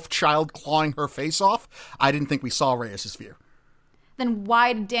was a wolf child clawing her face off, I didn't think we saw Reyes' fear. Then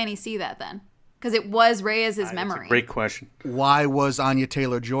why did Danny see that then? Because it was Reyes' memory. That's a great question. Why was Anya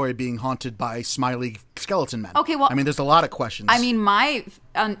Taylor-Joy being haunted by smiley skeleton men? Okay, well, I mean, there's a lot of questions. I mean, my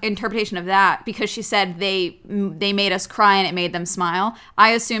interpretation of that, because she said they made us cry and it made them smile, I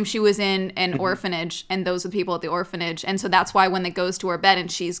assume she was in an orphanage and those are the people at the orphanage. And so that's why when it goes to her bed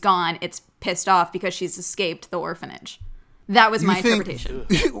and she's gone, it's pissed off because she's escaped the orphanage. That was my interpretation.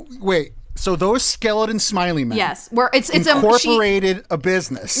 Wait. So those skeleton smiley men, yes, where it's incorporated a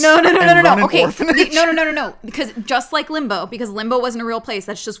business. No. Okay, orphanage? No. Because just like Limbo, because Limbo wasn't a real place.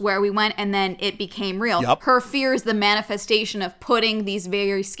 That's just where we went, and then it became real. Yep. Her fear is the manifestation of putting these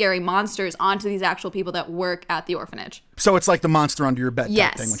very scary monsters onto these actual people that work at the orphanage. So it's like the monster under your bed type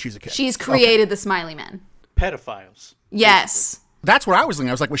Yes, thing when she's a kid. She's created the smiley men. Pedophiles. Yes. That's what I was thinking.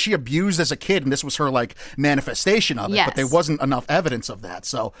 I was like, was she abused as a kid, and this was her like manifestation of it? Yes. But there wasn't enough evidence of that.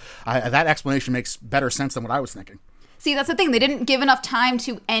 So that explanation makes better sense than what I was thinking. See, that's the thing. They didn't give enough time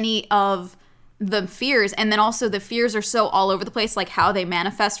to any of the fears, and then also the fears are so all over the place, like how they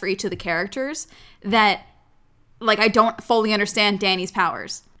manifest for each of the characters, that like I don't fully understand Danny's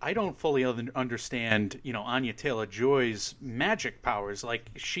powers. I don't fully understand, Anya Taylor-Joy's magic powers. Like,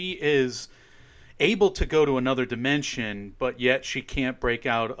 she is able to go to another dimension, but yet she can't break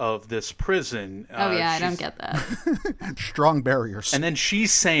out of this prison. I don't get that. Strong barriers. And then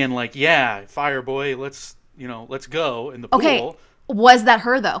she's saying, like, yeah, Fireboy, let's go in the pool. Okay, was that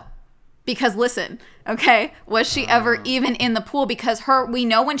her, though? Because listen, okay, was she ever even in the pool? Because we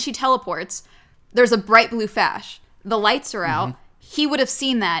know when she teleports, there's a bright blue flash. The lights are out. He would have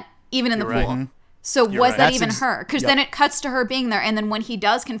seen that even in the pool. Right. So was that even her? Because then it cuts to her being there, and then when he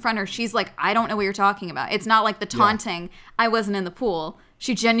does confront her, she's like, I don't know what you're talking about. It's not like the taunting, I wasn't in the pool.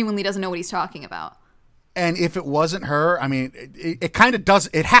 She genuinely doesn't know what he's talking about. And if it wasn't her, I mean, it kind of does.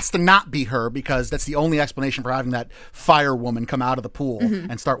 It has to not be her, because that's the only explanation for having that fire woman come out of the pool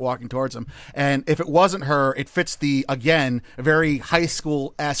and start walking towards him. And if it wasn't her, it fits the, again, very high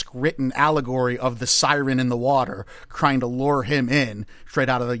school-esque written allegory of the siren in the water trying to lure him in straight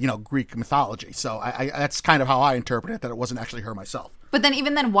out of the, Greek mythology. So that's kind of how I interpret it, that it wasn't actually her myself. But then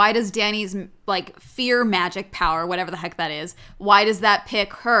even then, why does Danny's, like, fear magic power, whatever the heck that is, why does that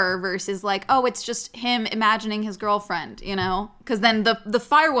pick her versus, like, oh, it's just him imagining his girlfriend, Because then the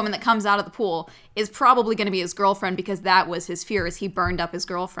firewoman that comes out of the pool is probably going to be his girlfriend, because that was his fear, is he burned up his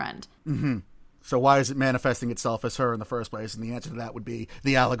girlfriend. Mm-hmm. So why is it manifesting itself as her in the first place? And the answer to that would be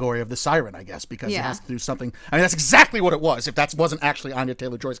the allegory of the siren, I guess, because it has to do something. I mean, that's exactly what it was. If that wasn't actually Anya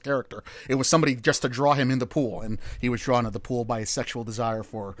Taylor-Joy's character, it was somebody just to draw him in the pool, and he was drawn to the pool by his sexual desire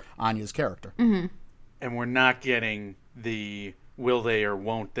for Anya's character. Mm-hmm. And we're not getting the will they or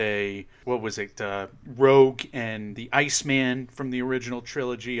won't they, what was it, Rogue and the Iceman from the original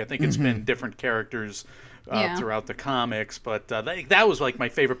trilogy. I think it's been different characters throughout the comics, but that was like my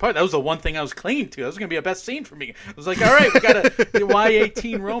favorite part. That was the one thing I was clinging to. That was going to be a best scene for me. I was like, all right, we got a YA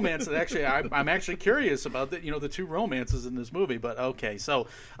teen romance that actually I'm actually curious about the two romances in this movie. But okay, so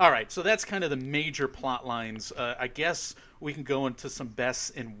all right, so that's kind of the major plot lines. I guess we can go into some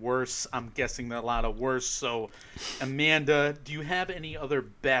bests and worst. I'm guessing that a lot of worst. So Amanda, do you have any other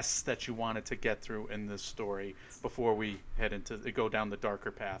bests that you wanted to get through in this story before we go down the darker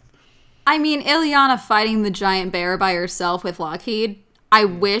path? I mean, Ileana fighting the giant bear by herself with Lockheed, I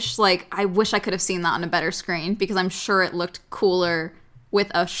wish I could have seen that on a better screen, because I'm sure it looked cooler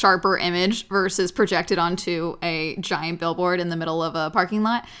with a sharper image versus projected onto a giant billboard in the middle of a parking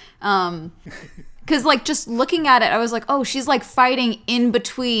lot. Because, just looking at it, I was like, oh, she's, fighting in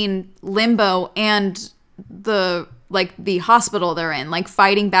between Limbo and the hospital they're in,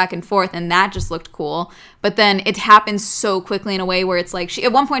 fighting back and forth, and that just looked cool. But then it happens so quickly in a way where it's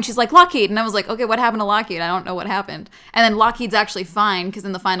at one point she's like, Lockheed, and I was like, okay, what happened to Lockheed? I don't know what happened. And then Lockheed's actually fine, because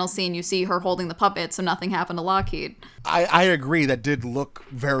in the final scene you see her holding the puppet, so nothing happened to Lockheed. I agree, that did look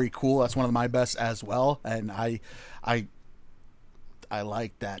very cool. That's one of my best as well, and I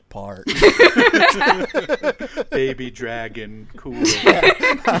like that part. Baby dragon, cool.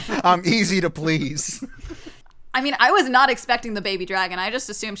 I'm easy to please. I mean, I was not expecting the baby dragon. I just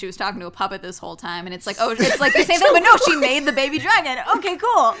assumed she was talking to a puppet this whole time. And it's like, oh, it's like the same thing. But no, she made the baby dragon. Okay,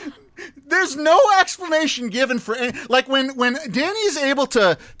 cool. There's no explanation given for any, when Danny is able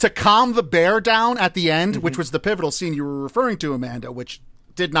to calm the bear down at the end, which was the pivotal scene you were referring to, Amanda, which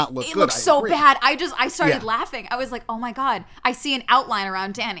did not look good. It looked so bad. I started laughing. I was like, oh my God, I see an outline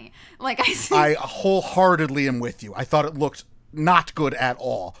around Danny. I wholeheartedly am with you. I thought it looked not good at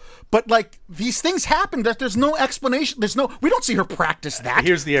all. But these things happen. There's no explanation. We don't see her practice that.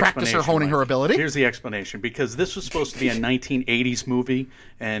 Here's the explanation. Practice her honing her ability. Here's the explanation. Because this was supposed to be a 1980s movie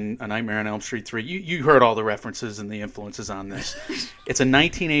and A Nightmare on Elm Street 3. You heard all the references and the influences on this. It's a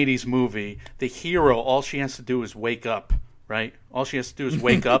 1980s movie. The hero, all she has to do is wake up. Right? All she has to do is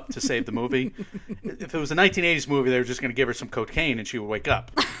wake up to save the movie. If it was a 1980s movie, they were just going to give her some cocaine and she would wake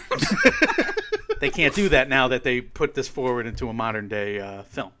up. They can't do that now that they put this forward into a modern day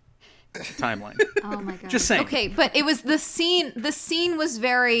film timeline. Oh my God. Just saying. Okay, but it was the scene. The scene was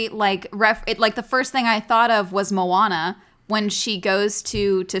very the first thing I thought of was Moana, when she goes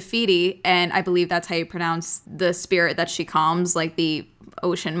to Te Fiti, and I believe that's how you pronounce the spirit that she calms, the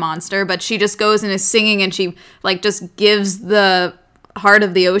ocean monster, but she just goes and is singing, and she just gives the heart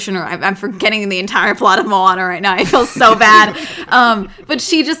of the ocean, or I'm forgetting the entire plot of Moana right now. I feel so bad. But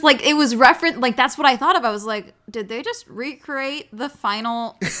she just it was referenced, that's what I thought of. I was like, did they just recreate the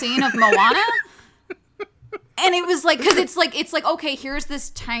final scene of Moana? And it was like, because it's like, okay, here's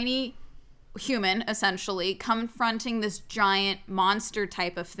this tiny human, essentially, confronting this giant monster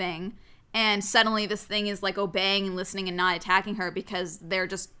type of thing. And suddenly this thing is like obeying and listening and not attacking her because they're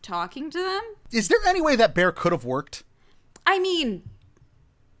just talking to them. Is there any way that bear could have worked? I mean,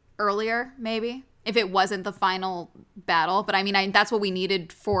 earlier, maybe, if it wasn't the final battle. But I mean, that's what we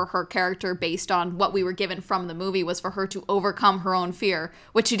needed for her character based on what we were given from the movie, was for her to overcome her own fear,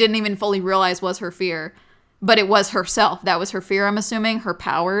 which she didn't even fully realize was her fear. But it was herself. That was her fear, I'm assuming, her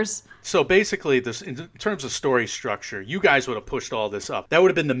powers. So basically, this, in terms of story structure, you guys would have pushed all this up. That would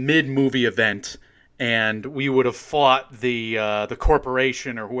have been the mid-movie event, and we would have fought the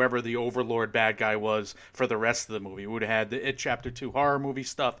corporation or whoever the overlord bad guy was for the rest of the movie. We would have had the It Chapter 2 horror movie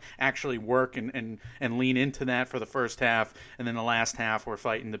stuff actually work and lean into that for the first half, and then the last half we're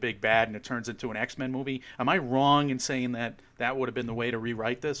fighting the big bad, and it turns into an X-Men movie. Am I wrong in saying that would have been the way to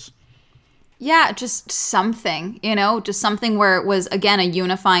rewrite this? Yeah, just something, just something where it was, again, a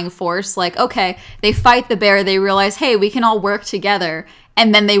unifying force. Like, okay, they fight the bear, they realize, hey, we can all work together,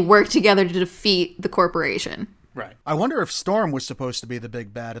 and then they work together to defeat the corporation. Right. I wonder if Storm was supposed to be the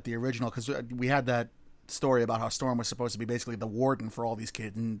big bad at the original, because we had that story about how Storm was supposed to be basically the warden for all these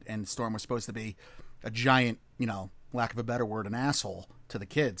kids, and Storm was supposed to be a giant, lack of a better word, an asshole to the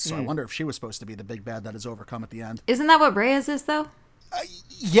kids. So I wonder if she was supposed to be the big bad that is overcome at the end. Isn't that what Reyes is, though?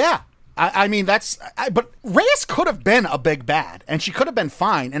 Yeah. I mean, but Reyes could have been a big bad, and she could have been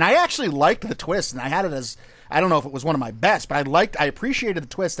fine. And I actually liked the twist, and I had it as, I don't know if it was one of my best, but I appreciated the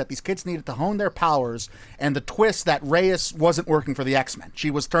twist that these kids needed to hone their powers, and the twist that Reyes wasn't working for the X-Men. She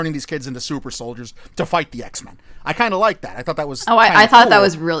was turning these kids into super soldiers to fight the X-Men. I kind of liked that. I thought that was I thought cool. that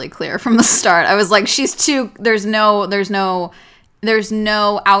was really clear from the start. I was like, she's too, there's no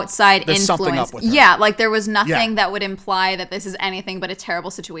outside There's influence. something up with her. Yeah, like there was nothing Yeah. that would imply that this is anything but a terrible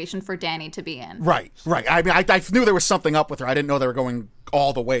situation for Danny to be in. Right. I mean, I knew there was something up with her. I didn't know they were going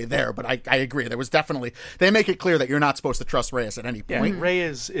all the way there, but I agree. There was definitely, they make it clear that you're not supposed to trust Reyes at any point.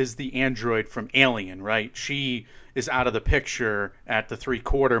 Reyes is the android from Alien, right? She is out of the picture at the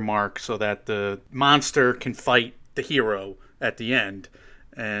 3/4 mark so that the monster can fight the hero at the end.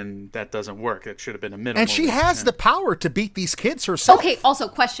 And that doesn't work. It should have been a minimal. And she has the power to beat these kids herself. Okay, also,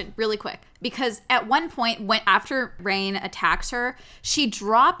 question, really quick. Because at one point, after Rain attacks her, she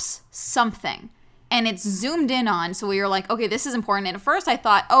drops something. And it's zoomed in on, so we were like, okay, this is important. And at first I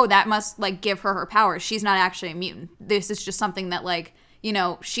thought, oh, that must, give her powers. She's not actually a mutant. This is just something that,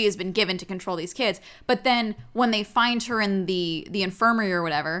 she has been given to control these kids. But then when they find her in the infirmary or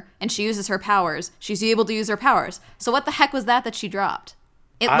whatever, and she uses her powers, she's able to use her powers. So what the heck was that she dropped?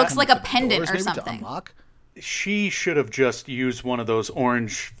 It looks like a pendant or something. She should have just used one of those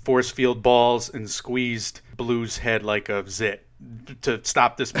orange force field balls and squeezed Blue's head like a zit to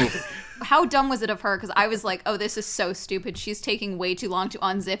stop this movie. How dumb was it of her? Because I was like, oh, this is so stupid. She's taking way too long to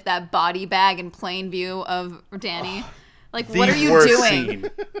unzip that body bag in plain view of Danny. What are you doing?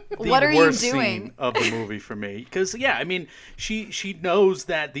 What are you doing? Scene of the movie for me, because she knows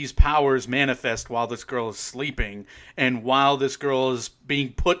that these powers manifest while this girl is sleeping, and while this girl is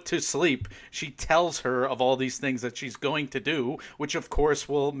being put to sleep, she tells her of all these things that she's going to do, which of course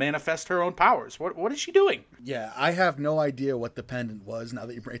will manifest her own powers. What is she doing? Yeah, I have no idea what the pendant was. Now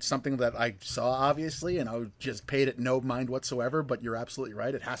that it's something that I saw, obviously, and I just paid it no mind whatsoever. But you're absolutely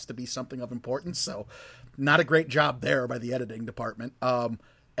right; it has to be something of importance. So, not a great job there by the editing department.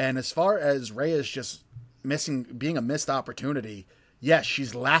 And as far as Reyes just being a missed opportunity, yes,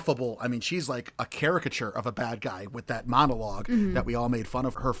 she's laughable. I mean, she's like a caricature of a bad guy with that monologue that we all made fun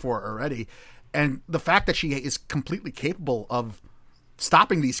of her for already. And the fact that she is completely capable of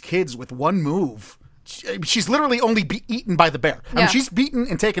stopping these kids with one move. She's literally only eaten by the bear. I mean, she's beaten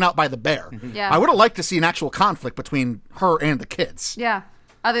and taken out by the bear. Yeah. I would have liked to see an actual conflict between her and the kids. Yeah.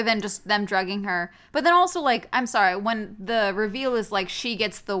 Other than just them drugging her. But then also, I'm sorry, when the reveal is, she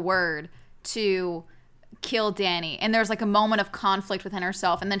gets the word to kill Danny, and there's, a moment of conflict within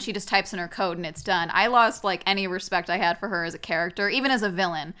herself, and then she just types in her code, and it's done. I lost, any respect I had for her as a character, even as a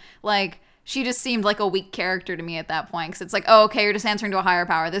villain. She just seemed like a weak character to me at that point, because it's oh, okay, you're just answering to a higher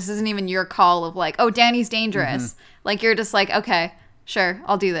power. This isn't even your call of, oh, Danny's dangerous. You're just okay, sure,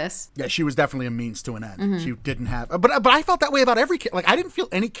 I'll do this. Yeah, she was definitely a means to an end. She didn't have, but I felt that way about every I didn't feel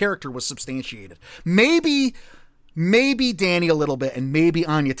any character was substantiated. Maybe Danny a little bit, and maybe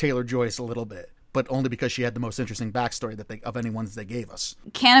Anya Taylor-Joyce a little bit, but only because she had the most interesting backstory of any ones they gave us.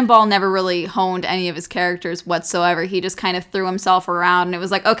 Cannonball never really honed any of his characters whatsoever. He just kind of threw himself around, and it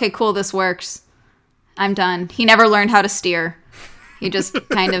was okay, cool, this works. I'm done. He never learned how to steer. He just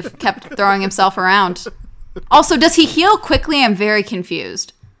kind of kept throwing himself around. Also, does he heal quickly? I'm very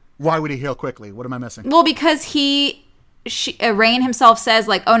confused. Why would he heal quickly? What am I missing? Well, because Rain himself says,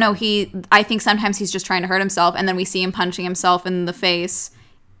 like, oh no, I think sometimes he's just trying to hurt himself, and then we see him punching himself in the face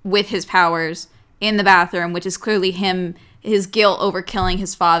with his powers in the bathroom, which is clearly his guilt over killing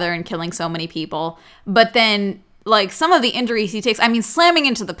his father and killing so many people. But then, like, some of the injuries he takes, I mean, slamming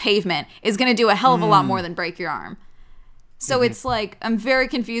into the pavement is going to do a hell of a lot more than break your arm. So it's like, I'm very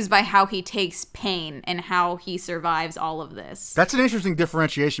confused by how he takes pain and how he survives all of this. That's an interesting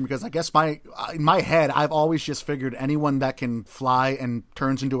differentiation, because I guess in my head, I've always just figured anyone that can fly and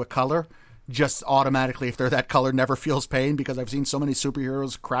turns into a color just automatically, if they're that color, never feels pain, because I've seen so many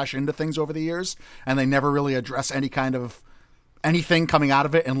superheroes crash into things over the years and they never really address any kind of anything coming out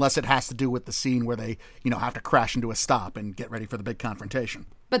of it unless it has to do with the scene where they, have to crash into a stop and get ready for the big confrontation.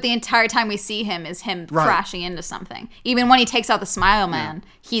 But the entire time we see him is him crashing into something. Even when he takes out the Smile Man,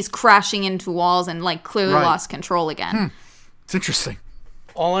 he's crashing into walls and like clearly lost control again. It's interesting.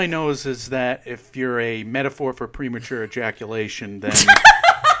 All I know is that if you're a metaphor for premature ejaculation, then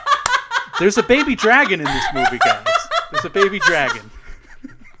there's a baby dragon in this movie, guys. There's a baby dragon.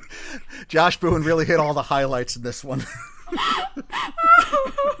 Josh Boone really hit all the highlights in this one.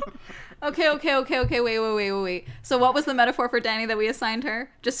 Okay, wait. So what was the metaphor for Danny that we assigned her?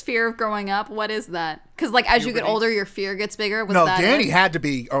 Just fear of growing up? What is that? Because, like, as you get older, your fear gets bigger? No, Danny had to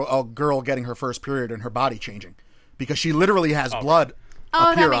be a girl getting her first period and her body changing, because she literally has blood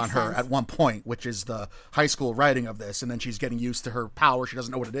appear on her at one point, which is the high school writing of this, and then she's getting used to her power. She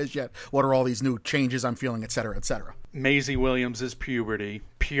doesn't know what it is yet. What are all these new changes I'm feeling, et cetera, et cetera. Maisie Williams is puberty.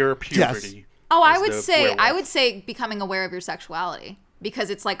 Pure puberty. Yes. Oh, I would say becoming aware of your sexuality.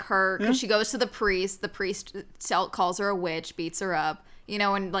 Because it's like because she goes to the priest calls her a witch, beats her up,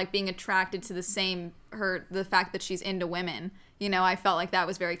 and like being attracted to the fact that she's into women, I felt like that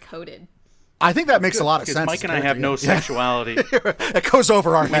was very coded. I think that makes a lot of sense. Mike and I have no sexuality. It goes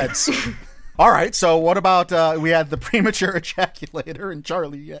over our heads. All right, so what about we had the premature ejaculator in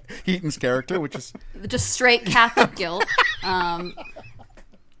Charlie Heaton's character, which is just straight Catholic guilt.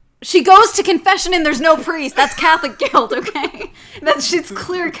 She goes to confession and there's no priest. That's Catholic guilt, okay? She's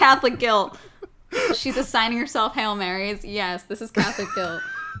clear Catholic guilt. She's assigning herself Hail Marys. Yes, this is Catholic guilt.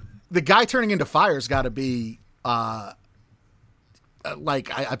 The guy turning into fire's got to be, I'm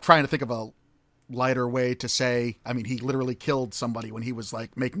trying to think of a lighter way to say, I mean, he literally killed somebody when he was,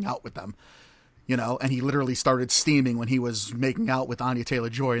 like, making out with them. And he literally started steaming when he was making out with Anya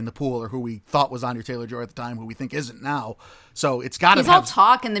Taylor-Joy in the pool, or who we thought was Anya Taylor-Joy at the time, who we think isn't now. So it's got to have... He's all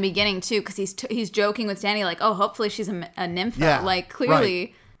talk in the beginning, too, because he's joking with Danny, like, oh, hopefully she's a nympho. Yeah, like,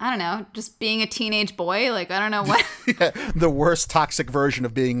 clearly, I don't know, just being a teenage boy, like, I don't know what... The worst toxic version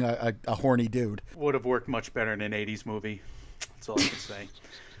of being a horny dude. Would have worked much better in an 80s movie. That's all I can say.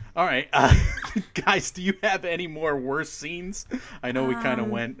 All right, guys, do you have any more worst scenes? I know we kind of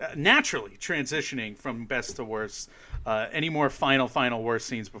went naturally transitioning from best to worst. Any more final worst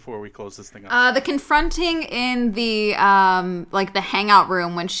scenes before we close this thing up? The confronting in the the hangout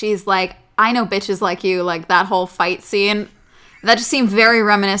room when she's like, I know bitches like you, like that whole fight scene. That just seemed very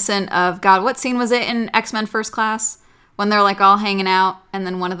reminiscent of, God, what scene was it in X-Men First Class? When they're like all hanging out and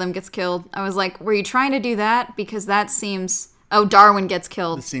then one of them gets killed. I was like, were you trying to do that? Because that seems... Oh, Darwin gets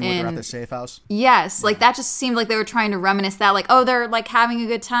killed. The scene where they're at the safe house? Yes. Like, that just seemed like they were trying to reminisce that. Like, oh, they're, like, having a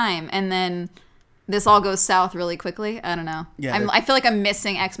good time. And then this all goes south really quickly. I don't know. Yeah, I feel like I'm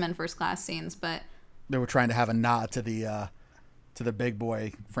missing X-Men First Class scenes, but... They were trying to have a nod to the Big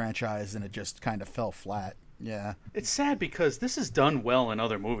Boy franchise, and it just kind of fell flat. Yeah. It's sad because this is done well in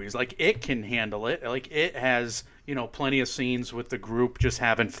other movies. Like, it can handle it. Like, it has... plenty of scenes with the group just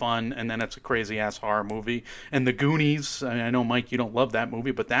having fun, and then it's a crazy-ass horror movie. And The Goonies, I know, Mike, you don't love that movie,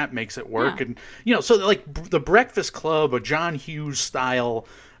 but that makes it work. Yeah. And, so, like, The Breakfast Club, a John Hughes-style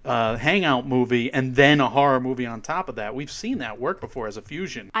hangout movie, and then a horror movie on top of that. We've seen that work before as a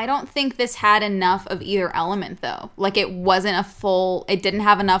fusion. I don't think this had enough of either element, though. Like, it wasn't it didn't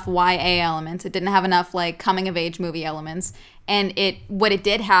have enough YA elements. It didn't have enough, like, coming-of-age movie elements. And what it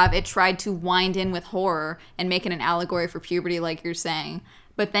did have, it tried to wind in with horror and make it an allegory for puberty, like you're saying.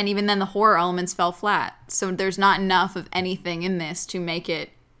 But then even then, the horror elements fell flat. So there's not enough of anything in this to make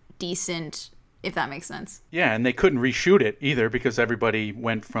it decent, if that makes sense. Yeah, and they couldn't reshoot it either because everybody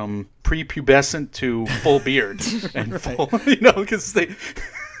went from prepubescent to full beard. And full, because they...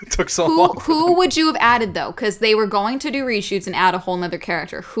 It took so long. Who would you have added, though? Because they were going to do reshoots and add a whole nother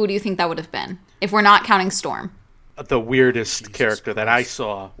character. Who do you think that would have been? If we're not counting Storm. The weirdest character that I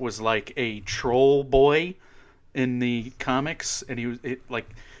saw was like a troll boy in the comics, and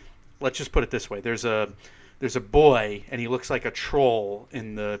let's just put it this way: there's a boy, and he looks like a troll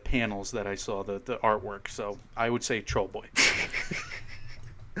in the panels that I saw, the artwork. So I would say troll boy.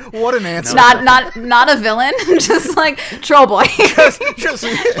 What an answer. Not a villain, just like Troll Boy. just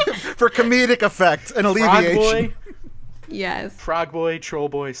for comedic effect and Frog alleviation. Boy, Yes. Frog Boy, Troll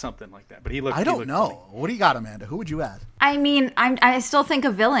Boy, something like that. But he looked. I he don't looked know. funny. What do you got, Amanda? Who would you add? I mean, I still think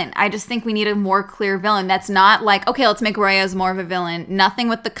a villain. I just think we need a more clear villain. That's not like, okay, let's make Reyes more of a villain. Nothing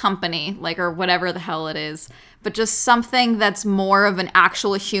with the company, like, or whatever the hell it is. But just something that's more of an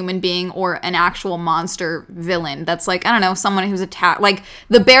actual human being or an actual monster villain. That's like, I don't know, someone who's attacked. Like,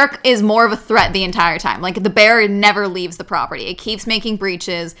 the bear is more of a threat the entire time. Like, the bear never leaves the property. It keeps making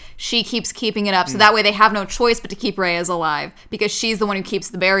breaches. She keeps keeping it up. So that way they have no choice but to keep Reyes alive because she's the one who keeps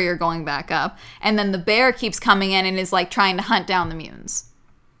the barrier going back up. And then the bear keeps coming in and is like trying to hunt down the mutants.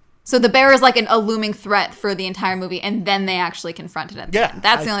 So the bear is like a looming threat for the entire movie, and then they actually confront it at the end.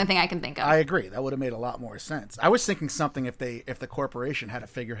 That's the only thing I can think of. I agree. That would have made a lot more sense. I was thinking something if the corporation had a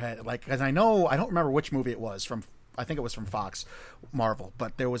figurehead, like, because I don't remember which movie it was from. I think it was from Fox, Marvel,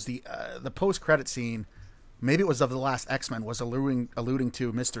 but there was the post-credit scene. Maybe it was of the last X-Men, was alluding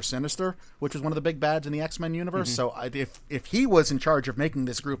to Mr. Sinister, which was one of the big bads in the X-Men universe. Mm-hmm. So if he was in charge of making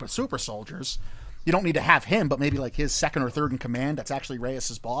this group of super soldiers, you don't need to have him, but maybe like his second or third in command, that's actually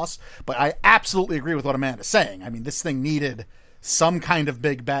Reyes' boss. But I absolutely agree with what Amanda's saying. I mean, this thing needed some kind of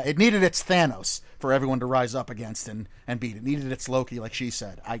big bad. It needed its Thanos for everyone to rise up against and beat. It needed its Loki, like she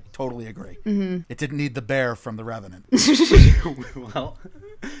said. I totally agree. Mm-hmm. It didn't need the bear from The Revenant. Well,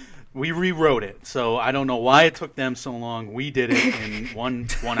 we rewrote it, so I don't know why it took them so long. We did it in one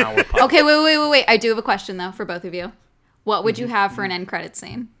hour. Okay, wait. I do have a question, though, for both of you. What would you have for an end credit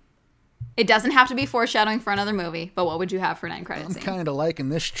scene? It doesn't have to be foreshadowing for another movie, but what would you have for an end credit scene? I'm kind of liking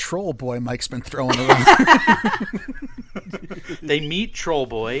this Troll Boy Mike's been throwing around. They meet Troll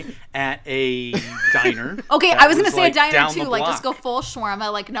Boy at a diner. Okay, I was going to say like a diner down too, the like just block. go full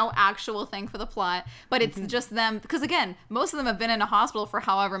shawarma, like no actual thing for the plot, but it's just them, because again, most of them have been in a hospital for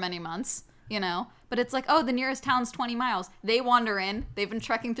however many months, but it's like, oh, the nearest town's 20 miles. They wander in, they've been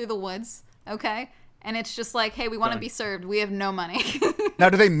trekking through the woods, okay? And it's just like, hey, we want to be served. We have no money.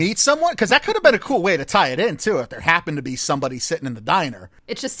 Now, do they meet someone? Because that could have been a cool way to tie it in, too, if there happened to be somebody sitting in the diner.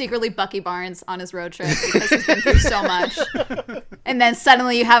 It's just secretly Bucky Barnes on his road trip because he's been through so much. And then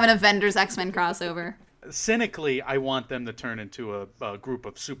suddenly you have an Avengers X-Men crossover. Cynically, I want them to turn into a group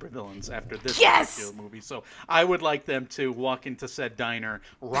of supervillains after this Yes! particular movie. So I would like them to walk into said diner,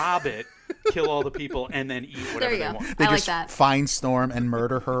 rob it, kill all the people, and then eat whatever they want. They I like just that. find Storm and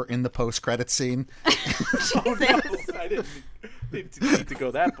murder her in the post-credit scene. Oh, no, I didn't need to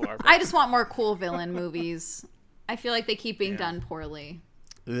go that far. But I just want more cool villain movies. I feel like they keep being done poorly.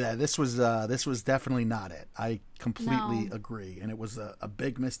 Yeah, this was definitely not it. I completely agree, and it was a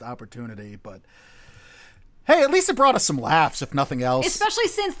big missed opportunity, but hey, at least it brought us some laughs, if nothing else. Especially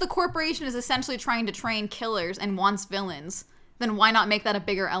since the corporation is essentially trying to train killers and wants villains. Then why not make that a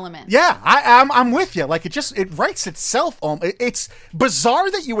bigger element? Yeah, I'm with you. Like, it writes itself. It's bizarre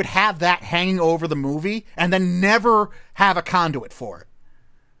that you would have that hanging over the movie and then never have a conduit for it.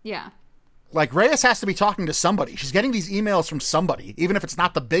 Yeah. Like, Reyes has to be talking to somebody. She's getting these emails from somebody, even if it's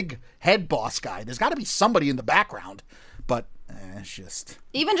not the big head boss guy. There's got to be somebody in the background. But it's just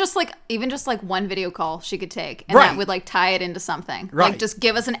even just like one video call she could take, and Right. that would like tie it into something. Right. Like just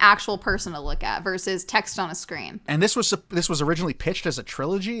give us an actual person to look at versus text on a screen. And this was originally pitched as a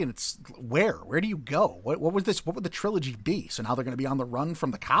trilogy, and it's where do you go? What would the trilogy be? So now they're going to be on the run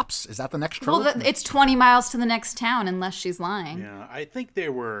from the cops? Is that the next trilogy? Well, it's 20 miles to the next town, unless she's lying. yeah, I think they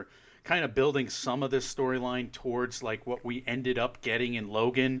were kind of building some of this storyline towards like what we ended up getting in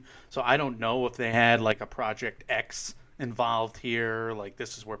Logan. So I don't know if they had like a Project X involved here, like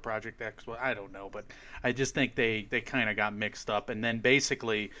this is where Project X was. I don't know, but I just think they kind of got mixed up. And then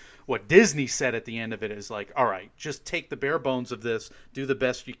basically what Disney said at the end of it is like, all right, just take the bare bones of this, do the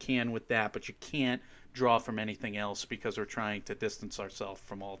best you can with that, but you can't draw from anything else because we're trying to distance ourselves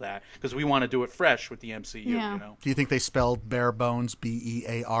from all that because we want to do it fresh with the MCU. Yeah. You know, Do you think they spelled bare bones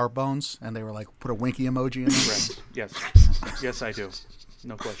BEAR bones, and they were like, put a winky emoji in there? correct? Yes, I do.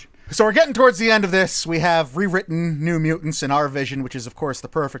 No question. So we're getting towards the end of this. We have rewritten New Mutants in our vision, which is, of course, the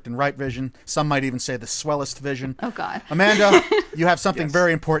perfect and right vision. Some might even say the swellest vision. Oh, God. Amanda, you have something Yes.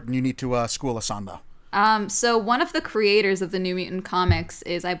 very important you need to school us on, though. So one of the creators of the New Mutant comics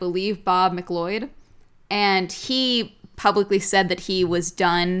is, I believe, Bob McLeod. And he publicly said that he was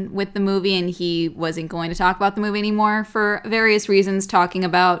done with the movie and he wasn't going to talk about the movie anymore for various reasons, talking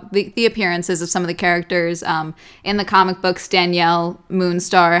about the appearances of some of the characters. In the comic books, Danielle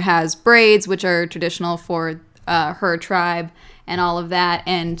Moonstar has braids, which are traditional for her tribe and all of that.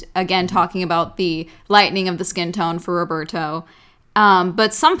 And again, talking about the lightening of the skin tone for Roberto.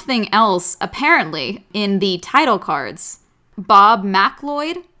 But something else, apparently, in the title cards, Bob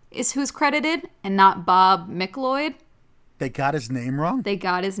McLeod is who's credited and not Bob McLeod. They got his name wrong? They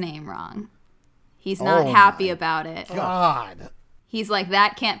got his name wrong. He's not happy about it. God. He's like,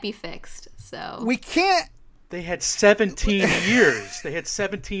 that can't be fixed. So We can't. They had 17 years. They had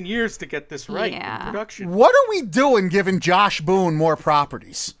 17 years to get this right in production. What are we doing giving Josh Boone more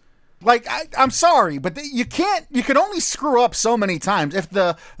properties? Like, I'm sorry, but you can only screw up so many times. If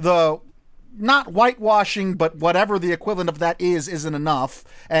the not whitewashing, but whatever the equivalent of that isn't enough,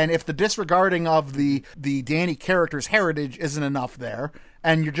 and if the disregarding of the Danny character's heritage isn't enough there,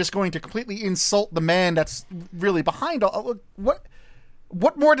 and you're just going to completely insult the man that's really behind all,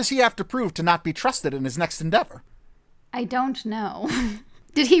 what more does he have to prove to not be trusted in his next endeavor? I don't know.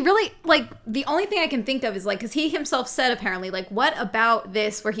 Did he really, like, the only thing I can think of is, like, because he himself said, apparently, like, what about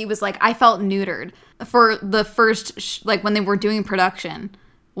this where he was like, I felt neutered for the first, like, when they were doing production.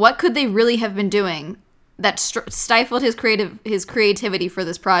 What could they really have been doing that stifled his creativity for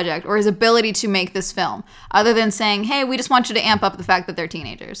this project or his ability to make this film, other than saying, hey, we just want you to amp up the fact that they're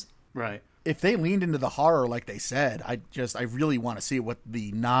teenagers? Right. If they leaned into the horror like they said, I really want to see what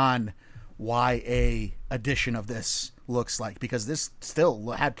the non-YA edition of this looks like, because this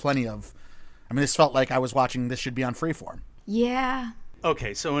still had plenty of, this felt like I was watching This Should Be on Freeform. Yeah.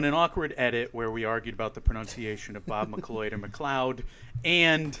 Okay, so in an awkward edit where we argued about the pronunciation of Bob McLeod or McLeod,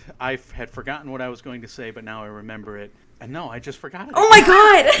 and I had forgotten what I was going to say, but now I remember it. And no, I just forgot it. Oh my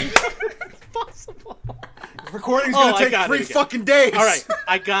god! It's possible. Recording's going to take 3 fucking days. All right,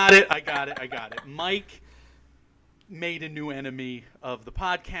 I got it. Mike made a new enemy of the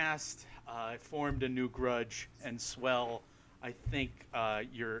podcast, formed a new grudge, and Swell, I think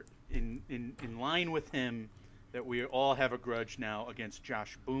you're in line with him that we all have a grudge now against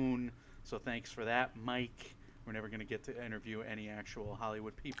Josh Boone. So thanks for that, Mike. We're never going to get to interview any actual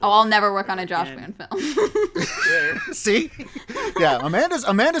Hollywood people. Oh, I'll never work on a Josh Boone film. See? Yeah,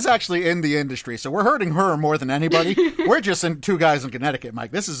 Amanda's actually in the industry, so we're hurting her more than anybody. We're just 2 guys in Connecticut,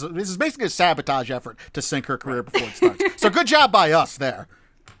 Mike. This is basically a sabotage effort to sink her career before it starts. So good job by us there.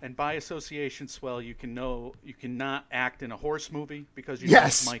 And by association, Swell, you cannot act in a horse movie because you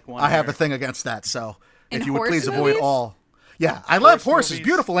yes, Mike Wonder. I have a thing against that, so if you would please movies? avoid all. Yeah, I love horses, movies.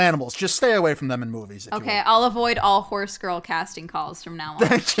 Beautiful animals. Just stay away from them in movies. If Okay, I'll avoid all horse girl casting calls from now on.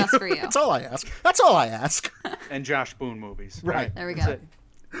 Thank you. Just for you. That's all I ask. And Josh Boone movies. Right. There we That's go. it.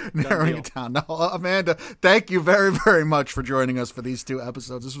 Narrowing it down. No, Amanda, thank you very, very much for joining us for these 2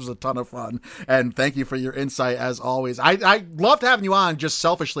 episodes. This was a ton of fun, and thank you for your insight as always. I loved having you on just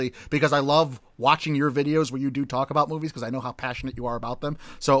selfishly because I love watching your videos where you do talk about movies because I know how passionate you are about them.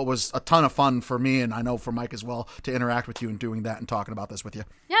 So it was a ton of fun for me, and I know for Mike as well, to interact with you and doing that and talking about this with you.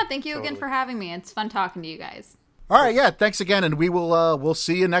 Yeah, thank you again for having me. It's fun talking to you guys. All right, yeah, thanks again, and we'll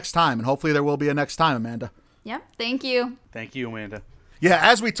see you next time, and hopefully there will be a next time, Amanda. Yep, thank you. Thank you, Amanda. Yeah,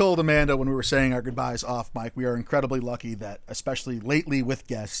 as we told Amanda when we were saying our goodbyes off mic, we are incredibly lucky that, especially lately with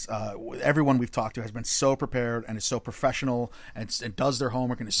guests, everyone we've talked to has been so prepared and is so professional and does their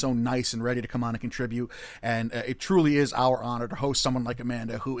homework and is so nice and ready to come on and contribute. And it truly is our honor to host someone like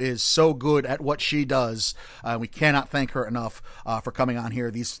Amanda, who is so good at what she does. We cannot thank her enough for coming on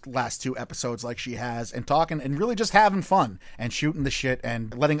here these last 2 episodes like she has and talking and really just having fun and shooting the shit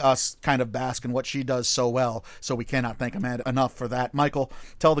and letting us kind of bask in what she does so well. So we cannot thank Amanda enough for that. Michael,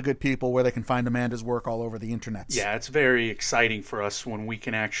 tell the good people where they can find Amanda's work all over the internet. Yeah, it's very exciting for us when we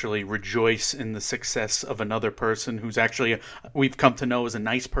can actually rejoice in the success of another person who's actually, we've come to know as a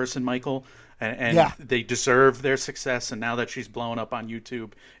nice person, Michael. And yeah, they deserve their success. And now that she's blowing up on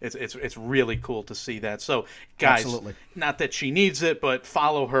YouTube, it's really cool to see that. So, guys, absolutely. Not that she needs it, but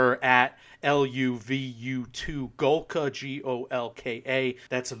follow her at LUVU2 Golka, Golka.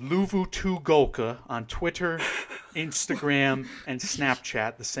 That's Luvu2 Golka on Twitter, Instagram, and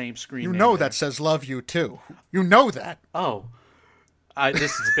Snapchat. The same screen. You know that says love you too. You know that. Oh,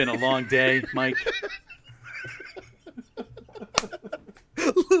 this has been a long day, Mike.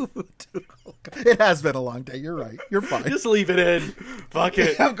 It has been a long day. You're right. You're fine. Just leave it in. Fuck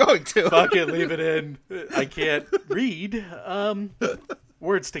it. I'm going to. Fuck it. Leave it in. I can't read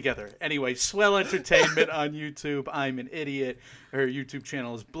words together. Anyway, Swell Entertainment on YouTube. I'm an idiot. Her YouTube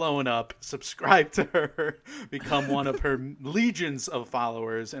channel is blowing up. Subscribe to her. Become one of her legions of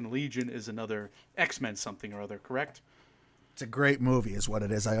followers. And Legion is another X-Men something or other, correct? It's a great movie is what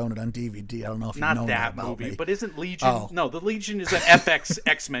it is. I own it on DVD. I don't know if you know that about movie, me. but isn't Legion? Oh. No, the Legion is an FX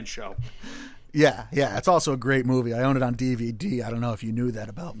X-Men show. Yeah. It's also a great movie. I own it on DVD. I don't know if you knew that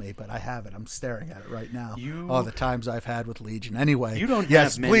about me, but I have it. I'm staring at it right now. All the times I've had with Legion. Anyway, you don't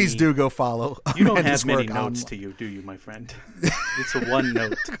yes, have many, please do go follow. You don't have many notes to you, do you, my friend? It's a one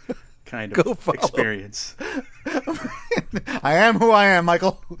note. kind Go of follow. experience. I am who I am,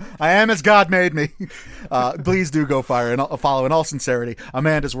 Michael. I am as God made me. Please do go follow in all sincerity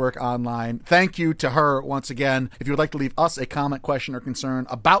Amanda's work online. Thank you to her once again. If you would like to leave us a comment, question, or concern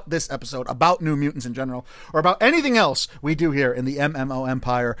about this episode, about New Mutants in general, or about anything else we do here in the MMO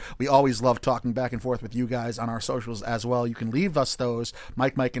Empire, we always love talking back and forth with you guys on our socials as well. You can leave us those.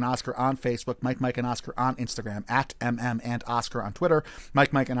 Mike, and Oscar on Facebook, Mike, and Oscar on Instagram, at and Oscar on Twitter,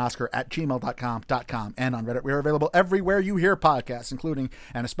 Mike, and Oscar at gmail.com, and on Reddit. We're available everywhere you hear podcasts, including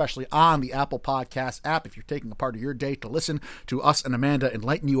and especially on the Apple Podcasts app. If you're taking a part of your day to listen to us and Amanda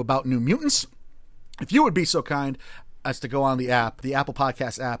enlighten you about New Mutants, if you would be so kind as to go on the Apple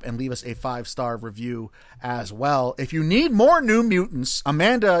Podcast app, and leave us a 5-star review as well. If you need more New Mutants,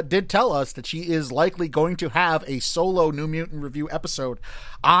 Amanda did tell us that she is likely going to have a solo New Mutant review episode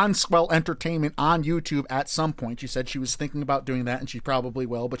on Swell Entertainment on YouTube at some point. She said she was thinking about doing that, and she probably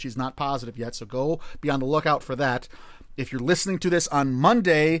will, but she's not positive yet, so go be on the lookout for that. If you're listening to this on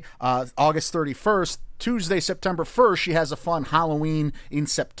Monday, August 31st, Tuesday, September 1st, she has a fun Halloween in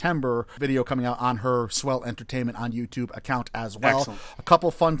September video coming out on her Swell Entertainment on YouTube account as well. Excellent. A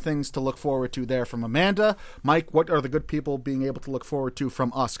couple fun things to look forward to there from Amanda. Mike, what are the good people being able to look forward to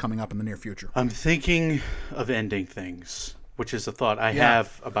from us coming up in the near future? I'm thinking of ending things, which is a thought I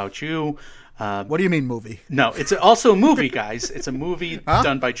have about you. What do you mean movie? No, it's also a movie, guys. It's a movie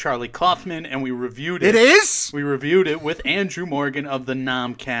done by Charlie Kaufman, and we reviewed it. It is? We reviewed it with Andrew Morgan of the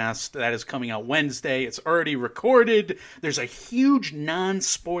Nomcast. That is coming out Wednesday. It's already recorded. There's a huge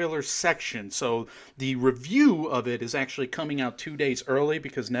non-spoiler section, so the review of it is actually coming out 2 days early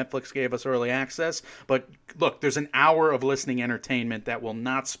because Netflix gave us early access. But look, there's an hour of listening entertainment that will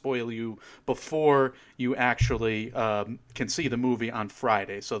not spoil you before you actually can see the movie on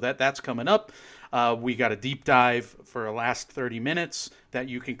Friday. So that's coming up. We got a deep dive for the last 30 minutes that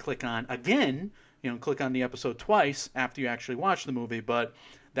you can click on again. Click on the episode twice after you actually watch the movie. But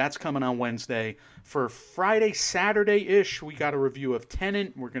that's coming on Wednesday. For Friday, Saturday-ish, we got a review of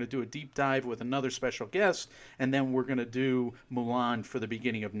Tenet. We're going to do a deep dive with another special guest. And then we're going to do Mulan for the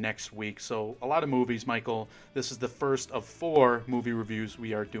beginning of next week. So a lot of movies, Michael. This is the first of 4 movie reviews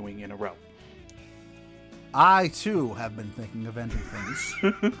we are doing in a row. I, too, have been thinking of ending things.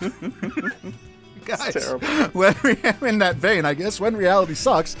 Guys, terrible. In that vein, I guess, when reality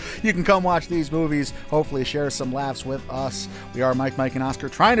sucks, you can come watch these movies, hopefully share some laughs with us. We are Mike, and Oscar,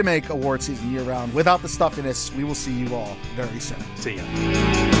 trying to make award season year-round without the stuffiness. We will see you all very soon. See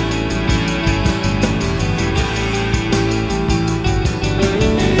ya.